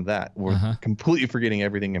move on to that. We're completely forgetting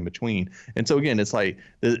everything in between. And so again, it's like,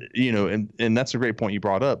 and that's a great point you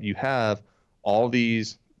brought up. You have all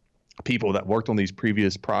these people that worked on these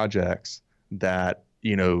previous projects that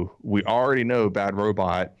we already know Bad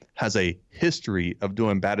Robot has a history of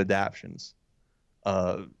doing bad adaptions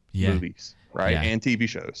of movies, right? And TV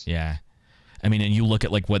shows. Yeah. I mean, and you look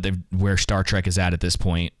at like where Star Trek is at this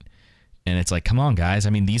point, and it's like, come on, guys. I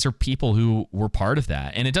mean, these are people who were part of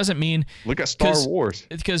that, and it doesn't mean look at Star Wars,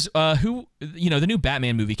 because the new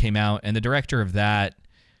Batman movie came out, and the director of that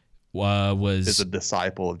is a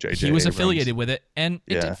disciple of J.J. He was Abrams. affiliated with it, and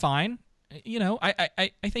it did fine.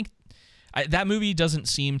 I think that movie doesn't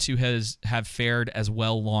seem to have fared as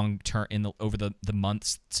well long term over the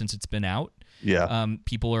months since it's been out. Yeah.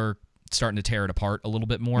 People are starting to tear it apart a little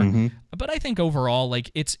bit more, but I think overall, like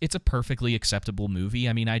it's a perfectly acceptable movie.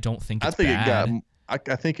 I mean, I don't think it's bad. I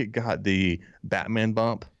think it got the Batman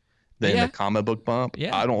bump, the comic book bump.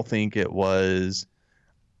 Yeah. I don't think it was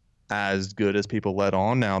as good as people let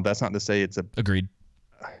on. Now, that's not to say it's agreed.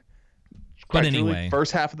 But anyway,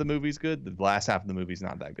 first half of the movie's good. The last half of the movie's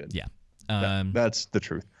not that good. Yeah. That's the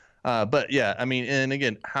truth. But yeah, I mean, and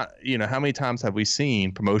again, how many times have we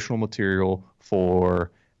seen promotional material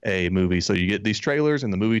for a movie? So you get these trailers,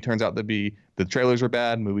 and the trailers are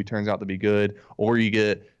bad, movie turns out to be good, or you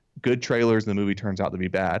get good trailers and the movie turns out to be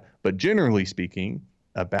bad. But generally speaking,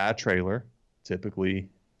 a bad trailer typically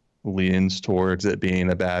leans towards it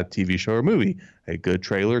being a bad TV show or movie. A good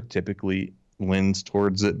trailer typically lends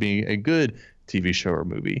towards it being a good TV show or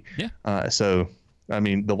movie. Yeah. So, I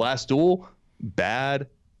mean, The Last Duel, Bad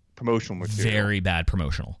promotional material. Very bad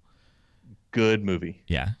promotional. Good movie.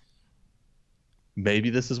 Yeah. Maybe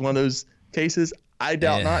this is one of those cases. I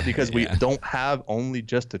doubt not, because we don't have only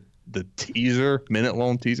just the teaser,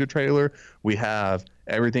 minute-long teaser trailer. We have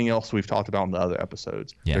everything else we've talked about in the other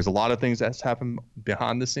episodes. Yeah. There's a lot of things that's happened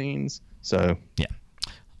behind the scenes. So yeah.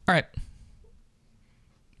 All right.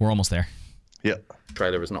 We're almost there. Yep.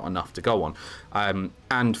 Trailer is not enough to go on.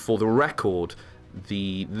 And for the record,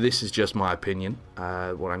 this is just my opinion,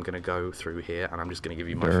 what I'm going to go through here, and I'm just going to give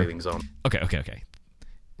you my feelings on. Okay.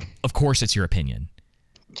 Of course it's your opinion.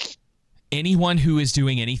 Anyone who is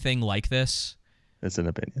doing anything like this, it's an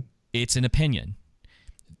opinion. It's an opinion.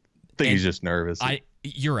 I think he's just nervous.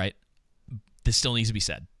 You're right. This still needs to be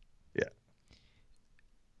said. Yeah.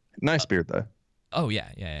 Nice beard though. Oh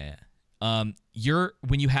yeah.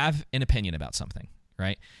 When you have an opinion about something,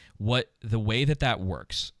 right? The way that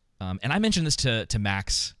works, and I mentioned this to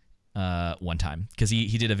Max one time because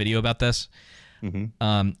he did a video about this.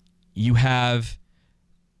 Mm-hmm. You have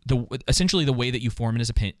essentially the way that you form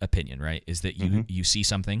an opinion, right? Is that you see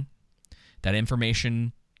something, that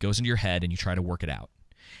information goes into your head, and you try to work it out,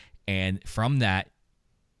 and from that,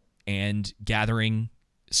 and gathering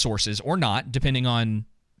sources or not, depending on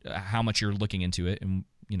how much you're looking into it and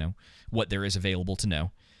what there is available to know,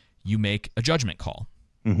 you make a judgment call.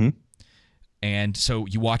 Mm-hmm. And so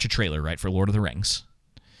you watch a trailer, right, for Lord of the Rings,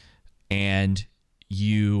 and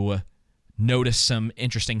you notice some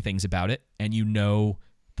interesting things about it, and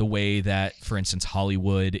the way that, for instance,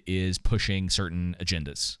 Hollywood is pushing certain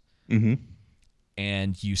agendas. Mm-hmm.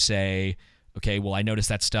 And you say, okay, well, I noticed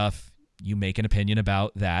that stuff. You make an opinion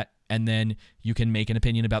about that, and then you can make an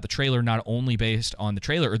opinion about the trailer, not only based on the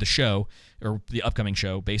trailer or the show or the upcoming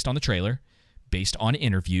show, based on the trailer, based on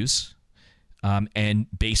interviews, and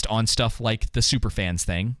based on stuff like the superfans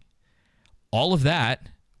thing. All of that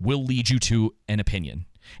will lead you to an opinion.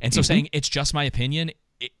 And so saying it's just my opinion,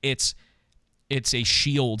 it's a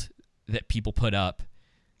shield that people put up.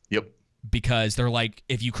 Yep. Because they're like,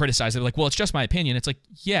 if you criticize, they're like, well, it's just my opinion. It's like,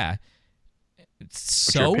 yeah.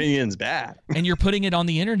 So but your opinion's bad. And you're putting it on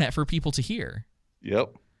the internet for people to hear.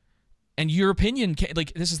 Yep. And your opinion,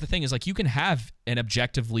 this is the thing, is like, you can have an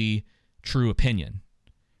objectively true opinion,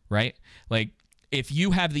 right? Like, if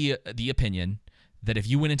you have the opinion that if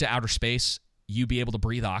you went into outer space, you'd be able to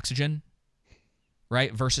breathe oxygen,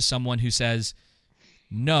 right? Versus someone who says,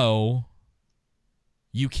 no,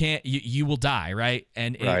 you can't, you will die, right?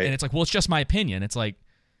 And it's like, well, it's just my opinion. It's like,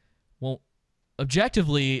 well,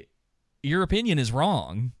 objectively, your opinion is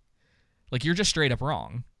wrong. Like, you're just straight up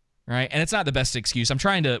wrong, right? And it's not the best excuse. I'm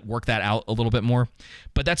trying to work that out a little bit more,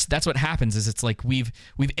 but that's what happens. Is it's like we've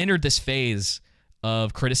entered this phase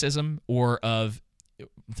of criticism or of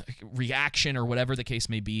reaction or whatever the case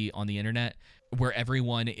may be on the internet, where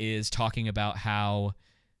everyone is talking about how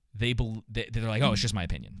they're like, oh, it's just my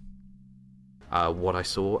opinion. What I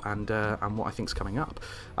saw and what I think's coming up.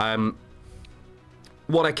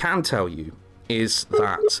 What I can tell you is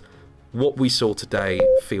that what we saw today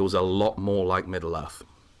feels a lot more like Middle-earth.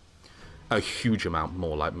 A huge amount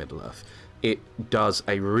more like Middle-earth. It does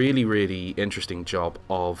a really, really interesting job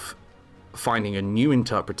of finding a new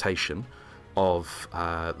interpretation of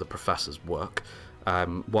the professor's work,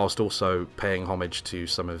 whilst also paying homage to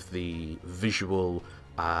some of the visual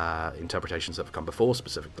interpretations that have come before,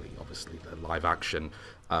 specifically, obviously, the live-action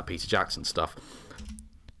Peter Jackson stuff.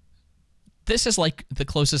 This is like the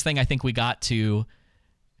closest thing I think we got to,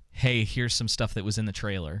 hey, here's some stuff that was in the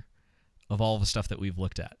trailer of all the stuff that we've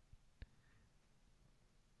looked at.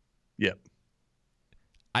 Yep.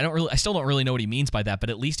 I still don't really know what he means by that, but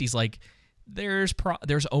at least he's like, there's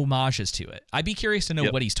homages to it. I'd be curious to know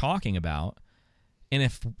what he's talking about, and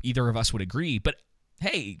if either of us would agree. But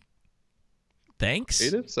hey, thanks.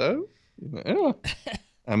 If so, yeah.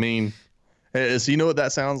 I mean, so you know what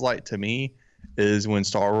that sounds like to me is when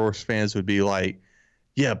Star Wars fans would be like,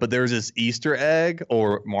 yeah, but there's this Easter egg,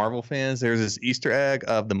 or Marvel fans, there's this Easter egg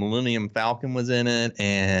of the Millennium Falcon was in it,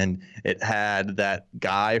 and it had that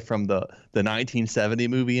guy from the 1970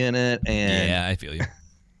 movie in it. And yeah, I feel you.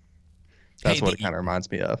 That's what it kind of reminds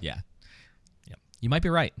me of. Yeah. You might be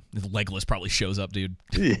right. Legolas probably shows up, dude.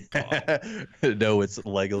 Yeah. No, it's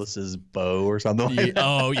Legolas's bow or something like that.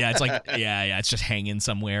 Oh, yeah. It's like, yeah. It's just hanging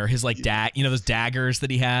somewhere. His like those daggers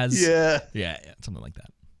that he has. Yeah. Yeah. Something like that.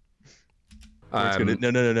 No. I'm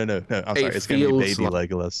sorry. It's going to be Baby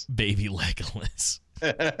Legolas. Baby Legolas.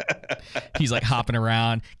 He's like hopping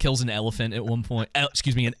around, kills an elephant at one point.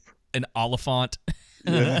 Excuse me, an oliphant.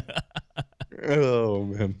 Yeah. Oh,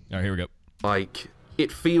 man. All right, here we go. Like,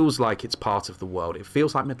 it feels like it's part of the world. It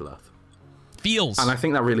feels like Middle-earth. Feels. And I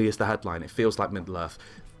think that really is the headline. It feels like Middle-earth.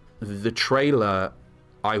 the trailer,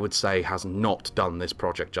 I would say, has not done this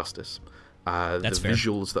project justice. That's the fair.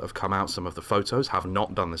 visuals that have come out, some of the photos, have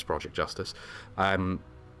not done this project justice. And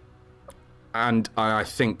I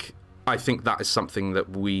think that is something that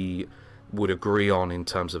we would agree on in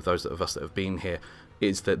terms of those of us that have been here,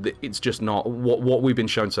 is that it's just not what we've been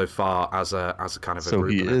shown so far as a kind of a So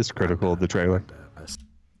group. he is critical of the trailer.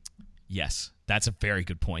 Yes, that's a very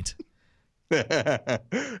good point.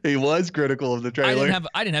 He was critical of the trailer.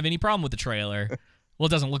 I didn't have any problem with the trailer. Well, it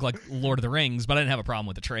doesn't look like Lord of the Rings, but I didn't have a problem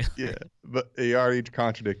with the trailer. Yeah, but he already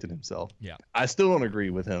contradicted himself. Yeah. I still don't agree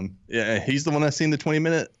with him. Yeah, he's the one that's seen the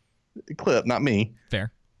 20-minute clip, not me.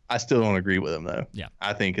 Fair. I still don't agree with him though. Yeah.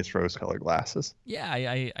 I think it's rose-colored glasses. Yeah,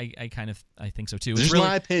 I kind of think so too. It's It's just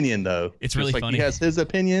my opinion though. It's Just really like funny. He has his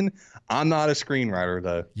opinion. I'm not a screenwriter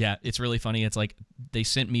though. Yeah, it's really funny. It's like they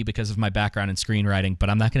sent me because of my background in screenwriting, but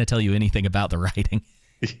I'm not going to tell you anything about the writing.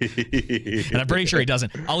 And I'm pretty sure he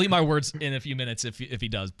doesn't. I'll eat my words in a few minutes if he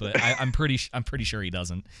does, but I'm pretty sure he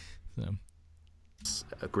doesn't. So.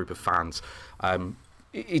 A group of fans.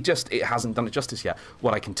 It hasn't done it justice yet.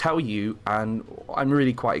 What I can tell you, and I'm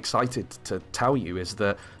really quite excited to tell you, is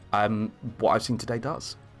that what I've seen today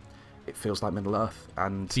does. It feels like Middle Earth,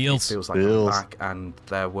 and it feels like I'm back. And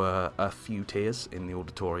there were a few tears in the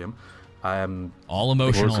auditorium. All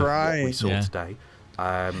emotional. What we saw today.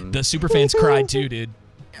 The superfans cried too, dude.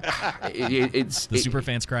 The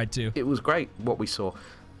superfans cried too. It was great what we saw.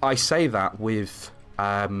 I say that with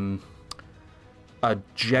a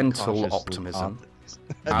gentle optimism,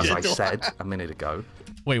 as I said a minute ago.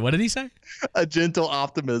 Wait, what did he say? A gentle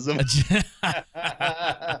optimism. It's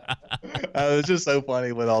just so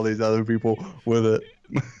funny with all these other people with it.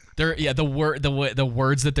 The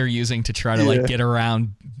words that they're using to try to like get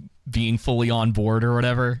around being fully on board or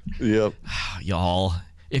whatever. Yep. Y'all,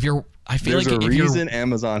 There's a reason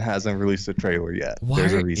Amazon hasn't released a trailer yet.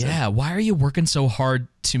 There's a reason. Yeah, why are you working so hard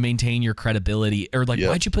to maintain your credibility? Or like,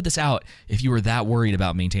 why'd you put this out if you were that worried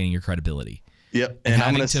about maintaining your credibility? Yep. And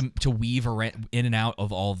having to weave in and out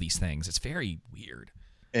of all of these things. It's very weird.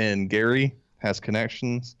 And Gary has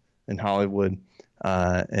connections in Hollywood.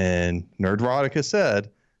 And Nerdrotica said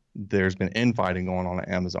there's been infighting going on at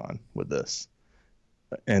Amazon with this.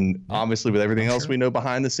 And obviously with everything else we know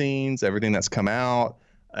behind the scenes, everything that's come out,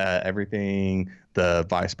 everything the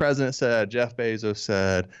vice president said, Jeff Bezos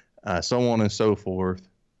said, so on and so forth,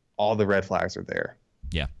 all the red flags are there.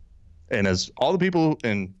 Yeah. And as all the people,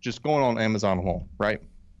 and just going on Amazon alone, right?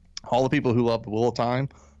 All the people who love The Wheel of Time,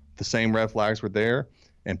 the same red flags were there.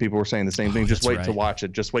 And people were saying the same thing. Just wait to watch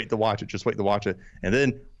it. Just wait to watch it. Just wait to watch it. And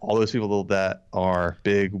then all those people that are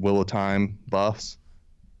big Wheel of Time buffs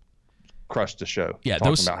crushed the show. Yeah,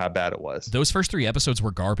 talking about how bad it was. Those first 3 episodes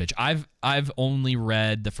were garbage. I've only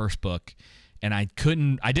read the first book, and I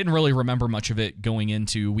didn't really remember much of it going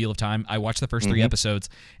into Wheel of Time. I watched the first 3 episodes,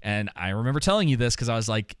 and I remember telling you this because I was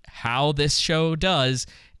like, how this show does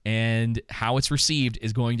and how it's received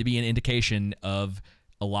is going to be an indication of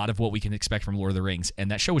a lot of what we can expect from Lord of the Rings.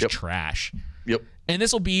 And that show was trash. Yep. And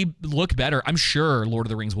this will look better. I'm sure Lord of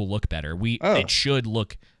the Rings will look better. It should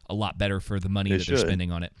look a lot better for the money that they're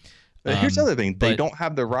spending on it. Here's the other thing. They don't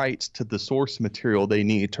have the rights to the source material they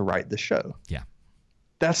need to write the show. Yeah.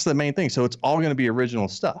 That's the main thing. So it's all going to be original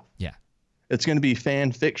stuff. Yeah. It's going to be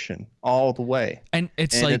fan fiction all the way. And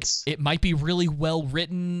it might be really well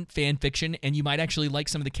written fan fiction, and you might actually like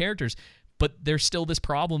some of the characters, but there's still this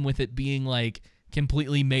problem with it being like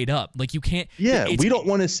completely made up. Like you can't. Yeah, we don't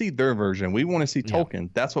want to see their version. We want to see Tolkien.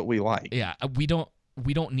 That's what we like. Yeah, we don't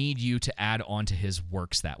need you to add on to his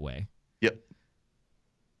works that way. Yep.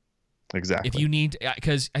 Exactly. If you need,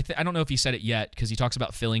 because I don't know if he said it yet, because he talks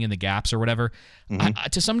about filling in the gaps or whatever.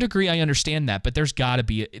 To some degree, I understand that, but there's got to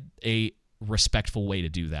be a respectful way to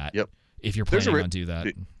do that. Yep. If you're planning on do that.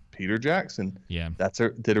 Peter Jackson. Yeah.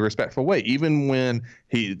 Did a respectful way, even when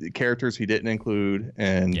the characters he didn't include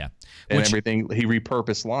and everything, he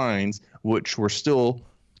repurposed lines which were still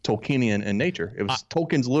Tolkienian in nature. It was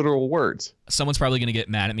Tolkien's literal words. Someone's probably going to get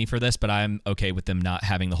mad at me for this, but I'm okay with them not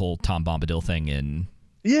having the whole Tom Bombadil thing in.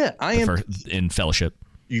 Yeah, I am in Fellowship.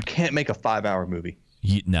 You can't make a 5-hour movie.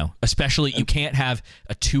 No, especially you can't have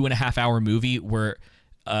a 2.5-hour movie where,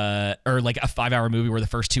 or like a 5-hour movie where the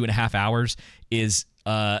first 2.5 hours is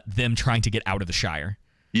them trying to get out of the Shire.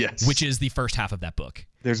 Yes, which is the first half of that book.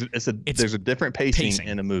 There's a different pacing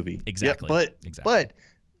in a movie. Exactly. But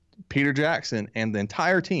Peter Jackson and the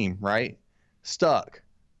entire team, right, stuck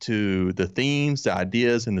to the themes, the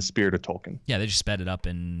ideas, and the spirit of Tolkien. Yeah, they just sped it up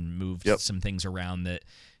and moved some things around that,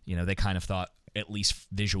 they kind of thought at least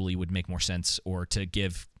visually would make more sense, or to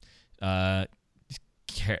give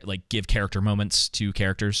like give character moments to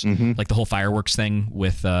characters, Mm-hmm. like the whole fireworks thing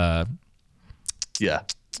with Yeah.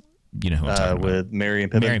 you know who I'm talking about. With Mary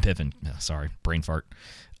and Pippin. Mary and Pippin. Oh, sorry, brain fart.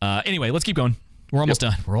 Anyway, let's keep going. We're almost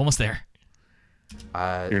done. We're almost there.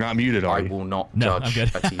 You're not muted, are I you? will not No, I'm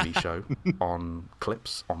judge good. a TV show on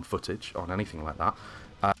clips, on footage, on anything like that.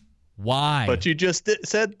 Why? But you just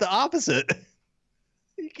said the opposite.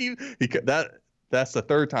 That's the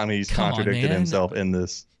third time he's Come on, contradicted man. himself in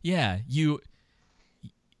this. Yeah, you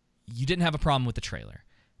didn't have a problem with the trailer.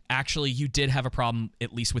 Actually, you did have a problem,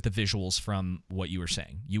 at least with the visuals from what you were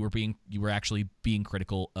saying. You were actually being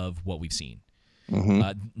critical of what we've seen.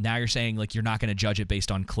 Mm-hmm. Now you're saying like you're not going to judge it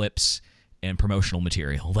based on clips and promotional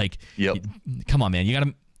material. Like, come on, man, you got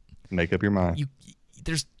to make up your mind.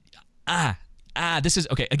 This is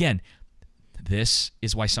okay. Again, this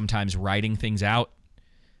is why sometimes writing things out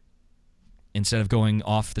instead of going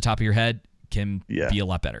off the top of your head can be a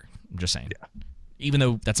lot better. I'm just saying. Yeah. Even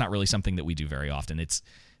though that's not really something that we do very often, it's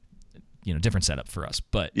different setup for us.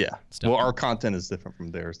 But well, our content is different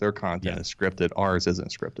from theirs. Their content is scripted. Ours isn't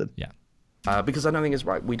scripted. Yeah. Because I don't think it's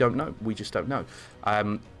right. We don't know. We just don't know.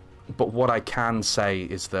 But what I can say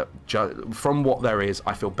is that from what there is,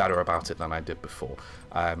 I feel better about it than I did before.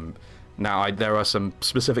 Now, there are some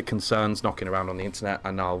specific concerns knocking around on the internet,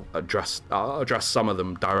 and I'll address some of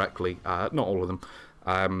them directly. Not all of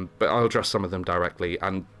them, but I'll address some of them directly.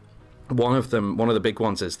 And one of the big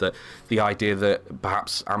ones is that the idea that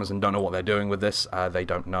perhaps Amazon don't know what they're doing with this. They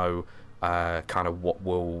don't know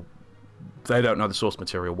they don't know the source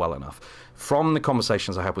material well enough. From the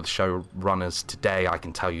conversations I had with showrunners today, I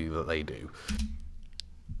can tell you that they do.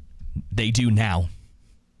 They do now.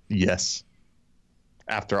 Yes.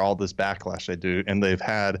 After all this backlash, they do. And they've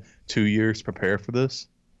had 2 years to prepare for this.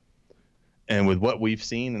 And with what we've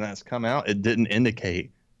seen and that's come out, it didn't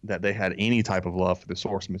indicate that they had any type of love for the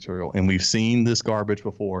source material. And we've seen this garbage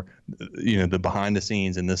before, the behind the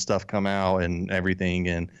scenes and this stuff come out and everything.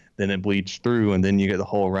 And then it bleeds through. And then you get the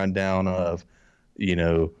whole rundown of,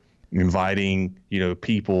 inviting,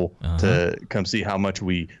 people to come see how much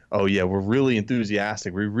we're really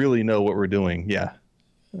enthusiastic. We really know what we're doing. Yeah.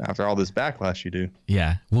 After all this backlash, you do.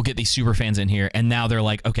 Yeah. We'll get these super fans in here. And now they're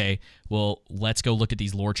like, okay, well, let's go look at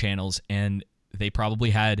these lore channels. And they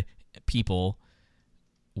probably had people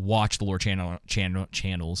watch the lore channels,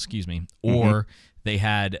 or they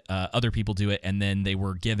had other people do it, and then they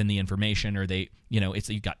were given the information, or they,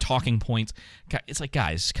 you've got talking points. It's like,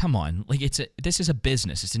 guys, come on, like this is a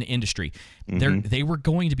business, it's an industry. They were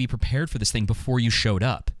going to be prepared for this thing before you showed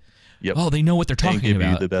up. Yep. Oh, they know what they're talking and give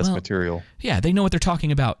about. You the best material. Yeah, they know what they're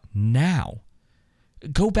talking about now.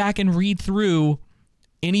 Go back and read through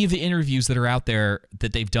any of the interviews that are out there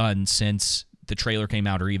that they've done since the trailer came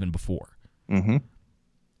out, or even before. Mm-hmm.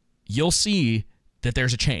 You'll see that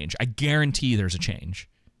there's a change. I guarantee there's a change.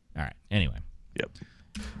 All right. Anyway. Yep.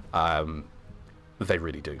 They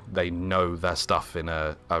really do. They know their stuff in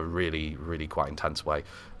a really, really quite intense way.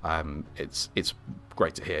 It's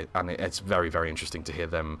great to hear, and it's very, very interesting to hear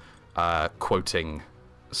them quoting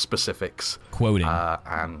specifics.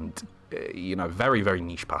 And very, very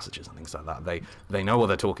niche passages and things like that. They know what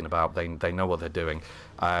they're talking about. They know what they're doing.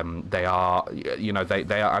 They are,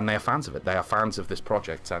 they are fans of it. They are fans of this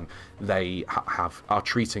project, and they are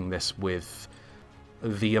treating this with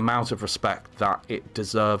the amount of respect that it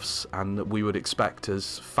deserves, and that we would expect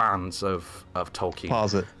as fans of Tolkien.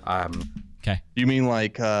 Pause it. Okay. You mean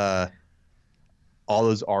like all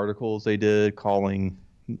those articles they did calling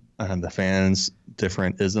the fans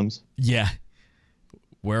different isms? Yeah.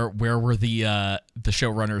 Where were the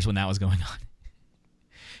showrunners when that was going on?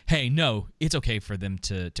 Hey, no, it's okay for them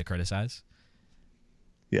to criticize.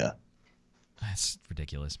 Yeah. That's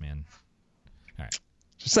ridiculous, man. All right.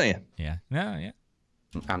 Just saying. Yeah. No, yeah.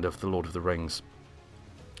 And of the Lord of the Rings,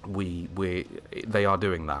 they are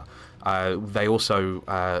doing that. They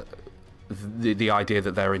also the idea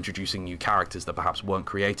that they're introducing new characters that perhaps weren't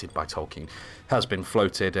created by Tolkien has been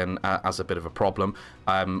floated and as a bit of a problem.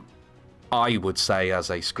 I would say as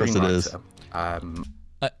a screenwriter,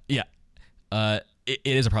 it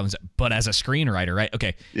is a problem, but as a screenwriter, right?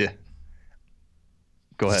 Okay. Yeah.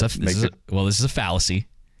 Go ahead. This is a fallacy.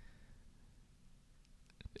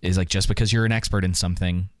 Is like, just because you're an expert in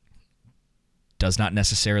something does not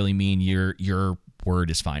necessarily mean your word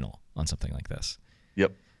is final on something like this.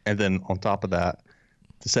 Yep. And then on top of that,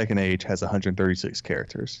 the Second Age has 136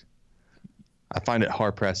 characters. I find it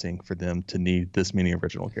hard pressing for them to need this many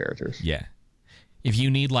original characters. Yeah. If you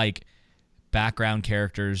need like background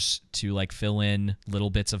characters to like fill in little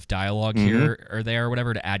bits of dialogue here or there or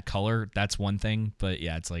whatever to add color, that's one thing. But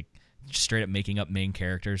yeah, it's like straight up making up main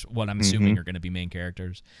characters. What I'm assuming are going to be main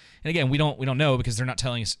characters. And again, we don't know because they're not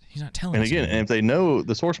telling us. He's not telling us. And again, and if they know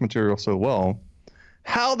the source material so well,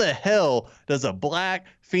 how the hell does a black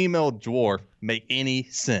female dwarf make any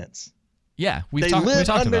sense? Yeah, they live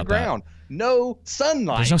underground. No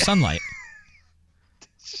sunlight. There's no sunlight.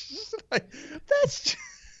 That's.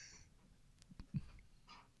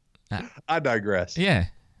 I digress. Yeah.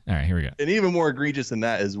 All right, here we go. And even more egregious than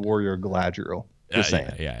that is Warrior Galadriel. Just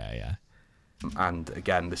saying. Yeah. And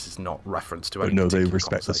again, this is not reference to any. No, they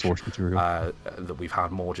respect the source material. That we've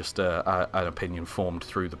had more just an opinion formed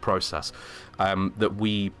through the process. That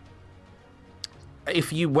we.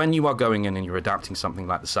 When you are going in and you're adapting something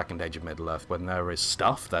like the Second Age of Middle-earth, when there is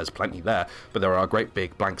stuff, there's plenty there, but there are great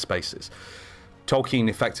big blank spaces. Tolkien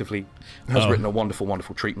effectively has written a wonderful,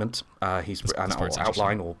 wonderful treatment. He's written an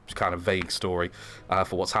outline or kind of vague story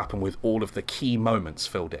for what's happened with all of the key moments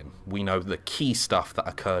filled in. We know the key stuff that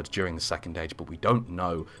occurred during the Second Age, but we don't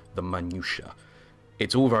know the minutiae.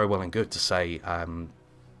 It's all very well and good to say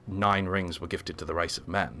 9 rings were gifted to the race of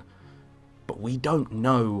men, but we don't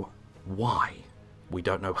know why. We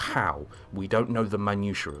don't know how. We don't know the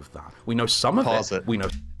minutiae of that. We know some of it. We know.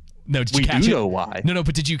 No, did you catch it? We do know why. No,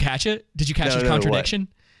 but did you catch it? Did you catch his contradiction?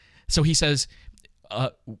 So he says,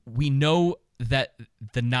 we know that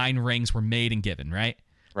the 9 rings were made and given, right?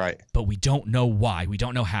 Right. But we don't know why. We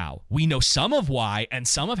don't know how. We know some of why and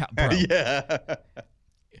some of how. Bro. Yeah.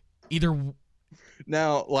 Either.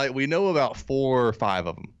 Now, like, we know about 4 or 5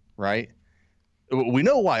 of them, right? We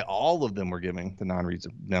know why all of them were giving the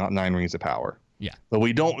 9 rings of power. Yeah. But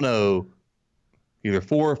we don't know either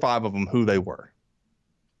 4 or 5 of them who they were.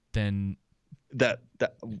 Then the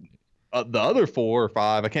other 4 or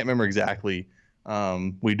 5, I can't remember exactly,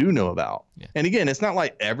 we do know about. Yeah. And again, it's not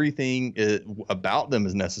like everything about them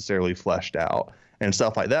is necessarily fleshed out and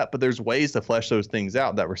stuff like that, but there's ways to flesh those things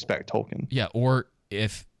out that respect Tolkien. Yeah, or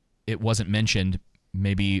if it wasn't mentioned,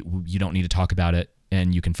 maybe you don't need to talk about it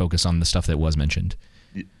and you can focus on the stuff that was mentioned.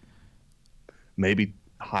 Maybe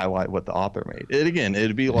highlight what the author made.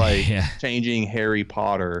 It'd be like changing Harry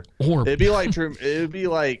Potter, or it'd be like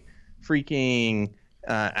freaking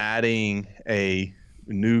adding a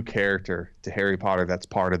new character to Harry Potter that's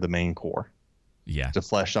part of the main core. Yeah, to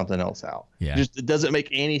flesh something else out. Yeah, it doesn't make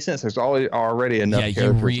any sense. There's already enough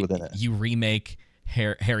characters within it. You remake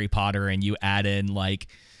Harry Potter and you add in like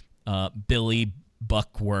Billy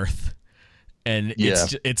Buckworth, and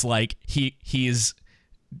it's like he's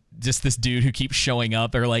just this dude who keeps showing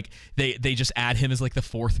up, or like they just add him as like the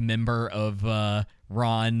 4th member of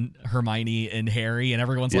Ron, Hermione, and Harry, and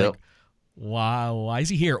everyone's like, wow, why is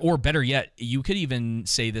he here? Or better yet, you could even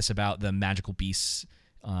say this about the magical beasts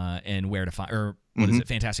and where to find, or what is it,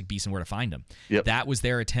 Fantastic Beasts and Where to Find Them. Yep. That was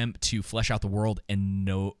their attempt to flesh out the world, and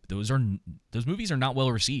no, those movies are not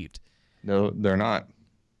well received. No, they're not.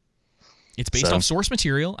 It's based off source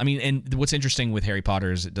material. I mean, and what's interesting with Harry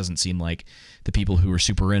Potter is it doesn't seem like the people who are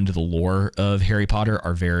super into the lore of Harry Potter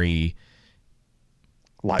are very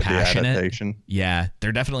passionate. The adaptation. Yeah,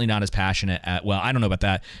 they're definitely not as passionate well, I don't know about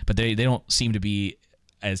that, but they don't seem to be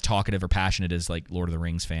as talkative or passionate as like Lord of the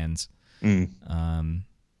Rings fans. Yeah,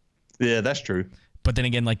 that's true. But then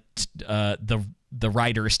again, like the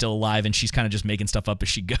writer is still alive, and she's kind of just making stuff up as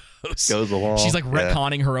she goes along. She's like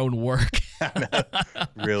retconning her own work.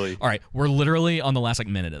 Really? All right, we're literally on the last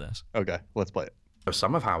minute of this. Okay, let's play it.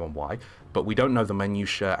 Some of how and why, but we don't know the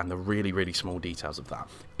minutiae and the really, really small details of that.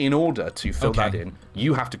 In order to fill that in,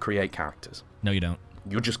 you have to create characters. No, you don't.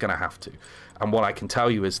 You're just going to have to. And what I can tell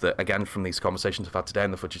you is that, again, from these conversations I've had today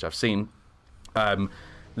and the footage I've seen,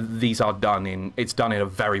 these are done in a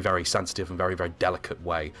very, very sensitive and very, very delicate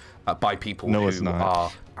way by people who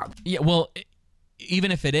are. Yeah, well,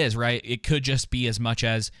 even if it is, right, it could just be as much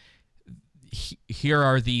as here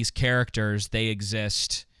are these characters, they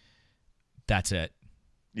exist, that's it.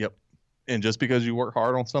 Yep. And just because you work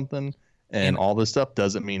hard on something and all this stuff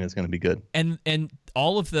doesn't mean it's going to be good. And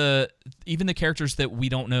all of even the characters that we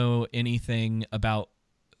don't know anything about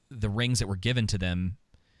the rings that were given to them,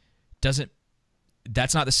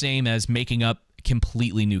 that's not the same as making up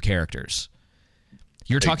completely new characters.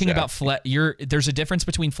 You're talking about there's a difference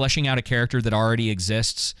between fleshing out a character that already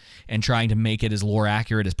exists and trying to make it as lore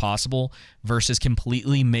accurate as possible versus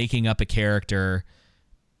completely making up a character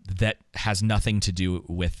that has nothing to do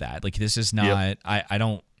with that. Like, this is not. Yep. I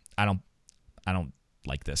don't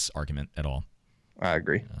like this argument at all. I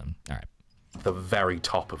agree. All right. The very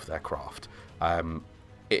top of their craft.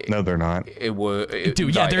 No, they're not. They have one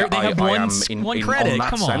credit. On that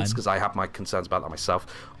Come sense, on. because I have my concerns about that myself.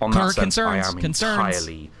 On that sense, I am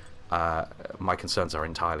entirely my concerns are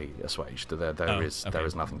entirely assuaged. There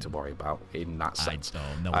is nothing to worry about in that sense.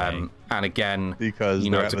 No way. And again, because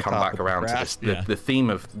to come back around to this, the theme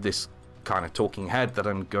of this kind of talking head that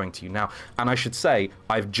I'm going to now, and I should say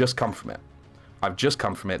I've just come from it.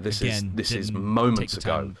 This is moments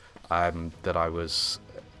ago that I was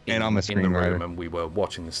in the room and we were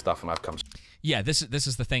watching this stuff, and I've come. Yeah, this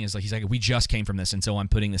is the thing. Is like he's like, we just came from this, and so I'm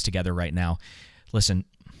putting this together right now. Listen,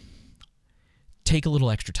 take a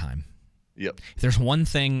little extra time. Yep. If there's one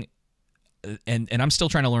thing, and I'm still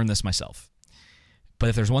trying to learn this myself, but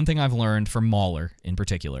if there's one thing I've learned from Mauler in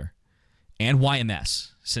particular, and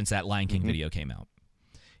YMS since that Lion King video came out,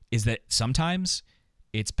 is that sometimes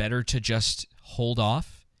it's better to just hold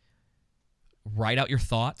off, write out your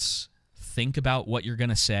thoughts, think about what you're going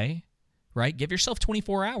to say, right? Give yourself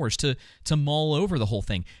 24 hours to mull over the whole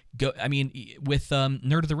thing. Go. I mean, with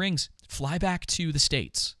Nerd of the Rings, fly back to the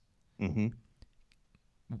States. Mm-hmm.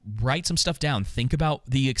 Write some stuff down. Think about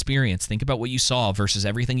the experience. Think about what you saw versus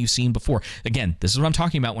everything you've seen before. Again, this is what I'm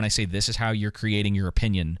talking about when I say this is how you're creating your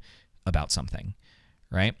opinion about something,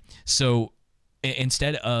 right? So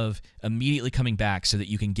instead of immediately coming back so that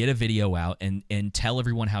you can get a video out and tell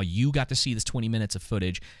everyone how you got to see this 20 minutes of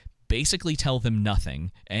footage, basically tell them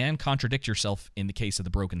nothing and contradict yourself in the case of the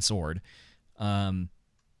broken sword,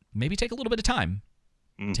 maybe take a little bit of time.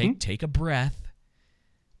 Mm-hmm. Take a breath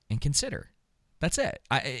and consider. That's it.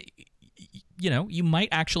 You might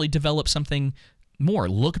actually develop something more.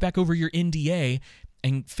 Look back over your NDA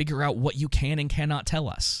and figure out what you can and cannot tell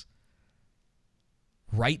us.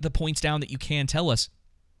 Write the points down that you can tell us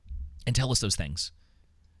and tell us those things.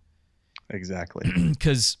 Exactly.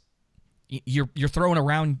 Because you're throwing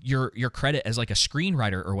around your credit as like a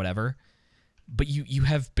screenwriter or whatever, but you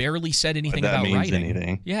have barely said anything about writing. That means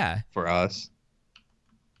anything. Yeah. For us.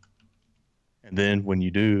 And then when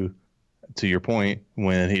you do, to your point,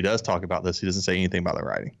 when he does talk about this, he doesn't say anything about the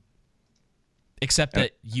writing. Except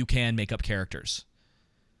that you can make up characters.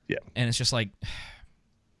 Yeah. And it's just like,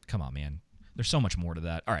 come on, man. There's so much more to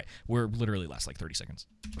that. All right. We're literally last like 30 seconds.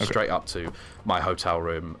 Okay. Straight up to my hotel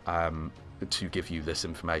room to give you this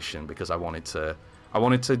information because I wanted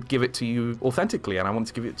to give it to you authentically and I wanted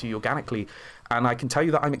to give it to you organically. And I can tell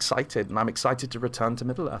you that I'm excited, and I'm excited to return to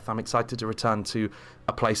Middle-earth. I'm excited to return to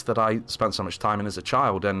a place that I spent so much time in as a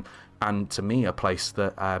child, and to me, a place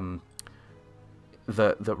that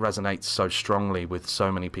that resonates so strongly with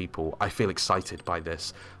so many people. I feel excited by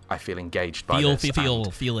this. I feel engaged by this.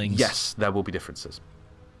 Feelings. Yes, there will be differences.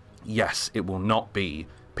 Yes, it will not be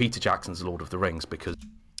Peter Jackson's Lord of the Rings because...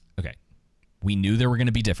 Okay. We knew there were going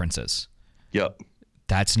to be differences. Yep.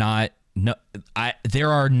 That's not... No,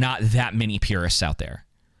 there are not that many purists out there.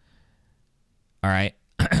 All right.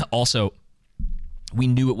 Also, we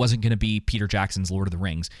knew it wasn't going to be Peter Jackson's Lord of the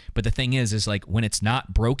Rings. But the thing is like when it's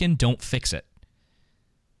not broken, don't fix it.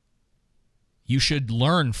 You should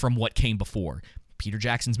learn from what came before. Peter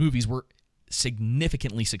Jackson's movies were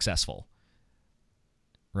significantly successful.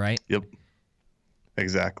 Right? Yep.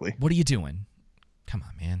 Exactly. What are you doing? Come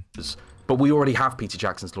on, man. But we already have Peter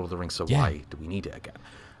Jackson's Lord of the Rings, so why do we need it again?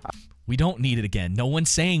 We don't need it again. No one's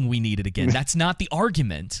saying we need it again. That's not the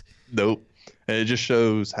argument. Nope. And it just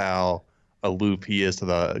shows how aloof he is to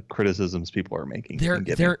the criticisms people are making.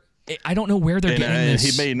 I don't know where they're getting this.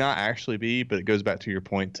 He may not actually be, but it goes back to your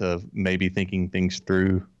point of maybe thinking things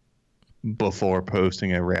through before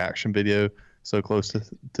posting a reaction video so close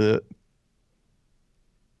to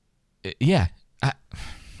it. Yeah. I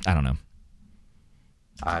don't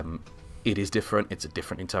know. It is different. It's a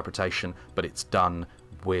different interpretation, but it's done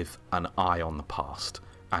with an eye on the past,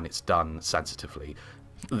 and it's done sensitively.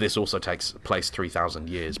 This also takes place 3,000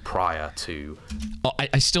 years prior to...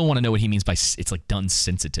 I still want to know what he means by it's like done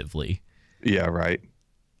sensitively. Yeah, right.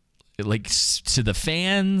 Like to the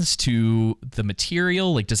fans, to the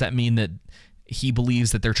material. Like, does that mean that he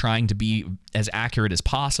believes that they're trying to be as accurate as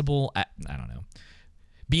possible? I don't know.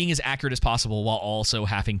 Being as accurate as possible while also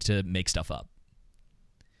having to make stuff up.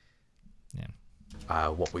 Yeah.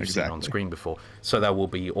 What we've seen on screen before. So there will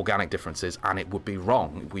be organic differences, and it would be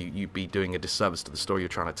wrong. You'd be doing a disservice to the story you're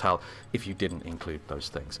trying to tell if you didn't include those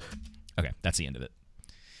things. Okay, that's the end of it.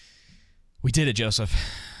 We did it, Joseph.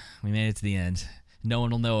 We made it to the end. No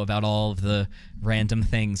one will know about all of the random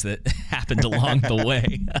things that happened along the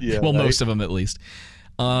way. Yeah, well, most of them at least.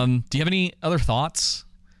 Do you have any other thoughts?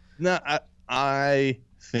 No, I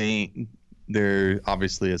think there,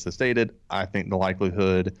 obviously, as I stated, I think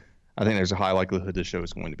there's a high likelihood this show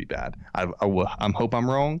is going to be bad. I hope I'm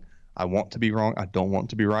wrong. I want to be wrong. I don't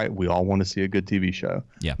want to be right. We all want to see a good TV show.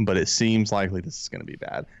 Yeah. But it seems likely this is going to be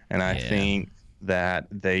bad. And I think that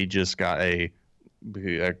they just got a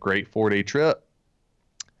great 4-day trip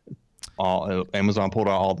Amazon pulled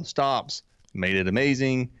out all the stops, made it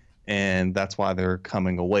amazing, and that's why they're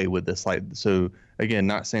coming away with this. Like, so again,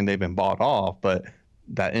 not saying they've been bought off, but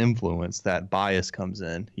that influence, that bias comes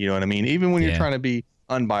in. You know what I mean? Even when you're trying to be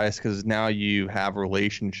unbiased, because now you have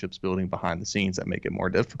relationships building behind the scenes that make it more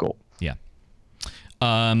difficult. Yeah.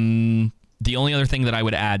 The only other thing that I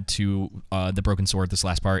would add to the Broken Sword, this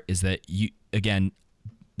last part, is that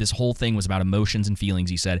this whole thing was about emotions and feelings.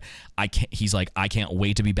 He said, he's like, I can't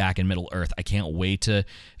wait to be back in Middle Earth. I can't wait to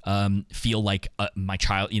feel like my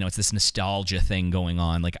child, it's this nostalgia thing going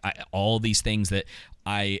on. Like all these things that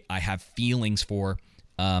I have feelings for.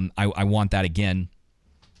 I want that again.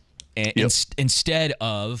 And instead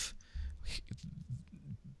of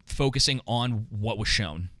focusing on what was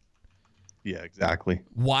shown. Yeah, exactly.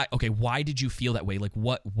 Why? Okay, why did you feel that way? Like,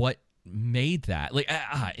 what made that? Like,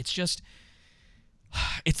 it's just,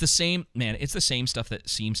 it's the same, man. It's the same stuff that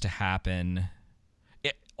seems to happen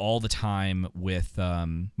all the time with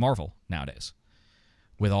Marvel nowadays,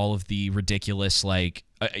 with all of the ridiculous, like,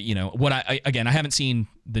 what I haven't seen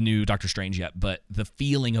the new Doctor Strange yet, but the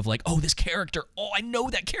feeling of like, oh, this character, oh, I know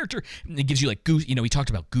that character. And it gives you like goose. We talked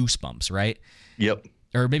about goosebumps, right? Yep.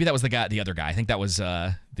 Or maybe that was the other guy. I think that was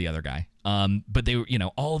the other guy. But they were,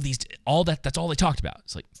 all of these, that's all they talked about.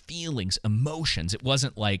 It's like feelings, emotions. It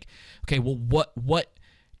wasn't like, okay, well, what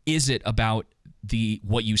is it about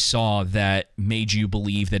what you saw that made you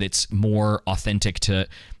believe that it's more authentic to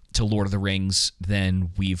Lord of the Rings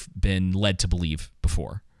than we've been led to believe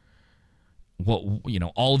before?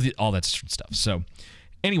 All that stuff. So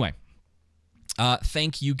anyway,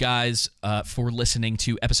 thank you guys for listening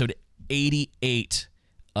to episode 88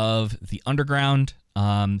 of The Underground.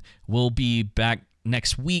 We'll be back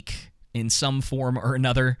next week in some form or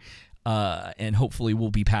another, and hopefully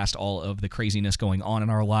we'll be past all of the craziness going on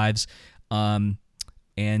in our lives. And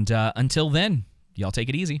until then, y'all take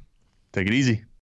it easy. Take it easy.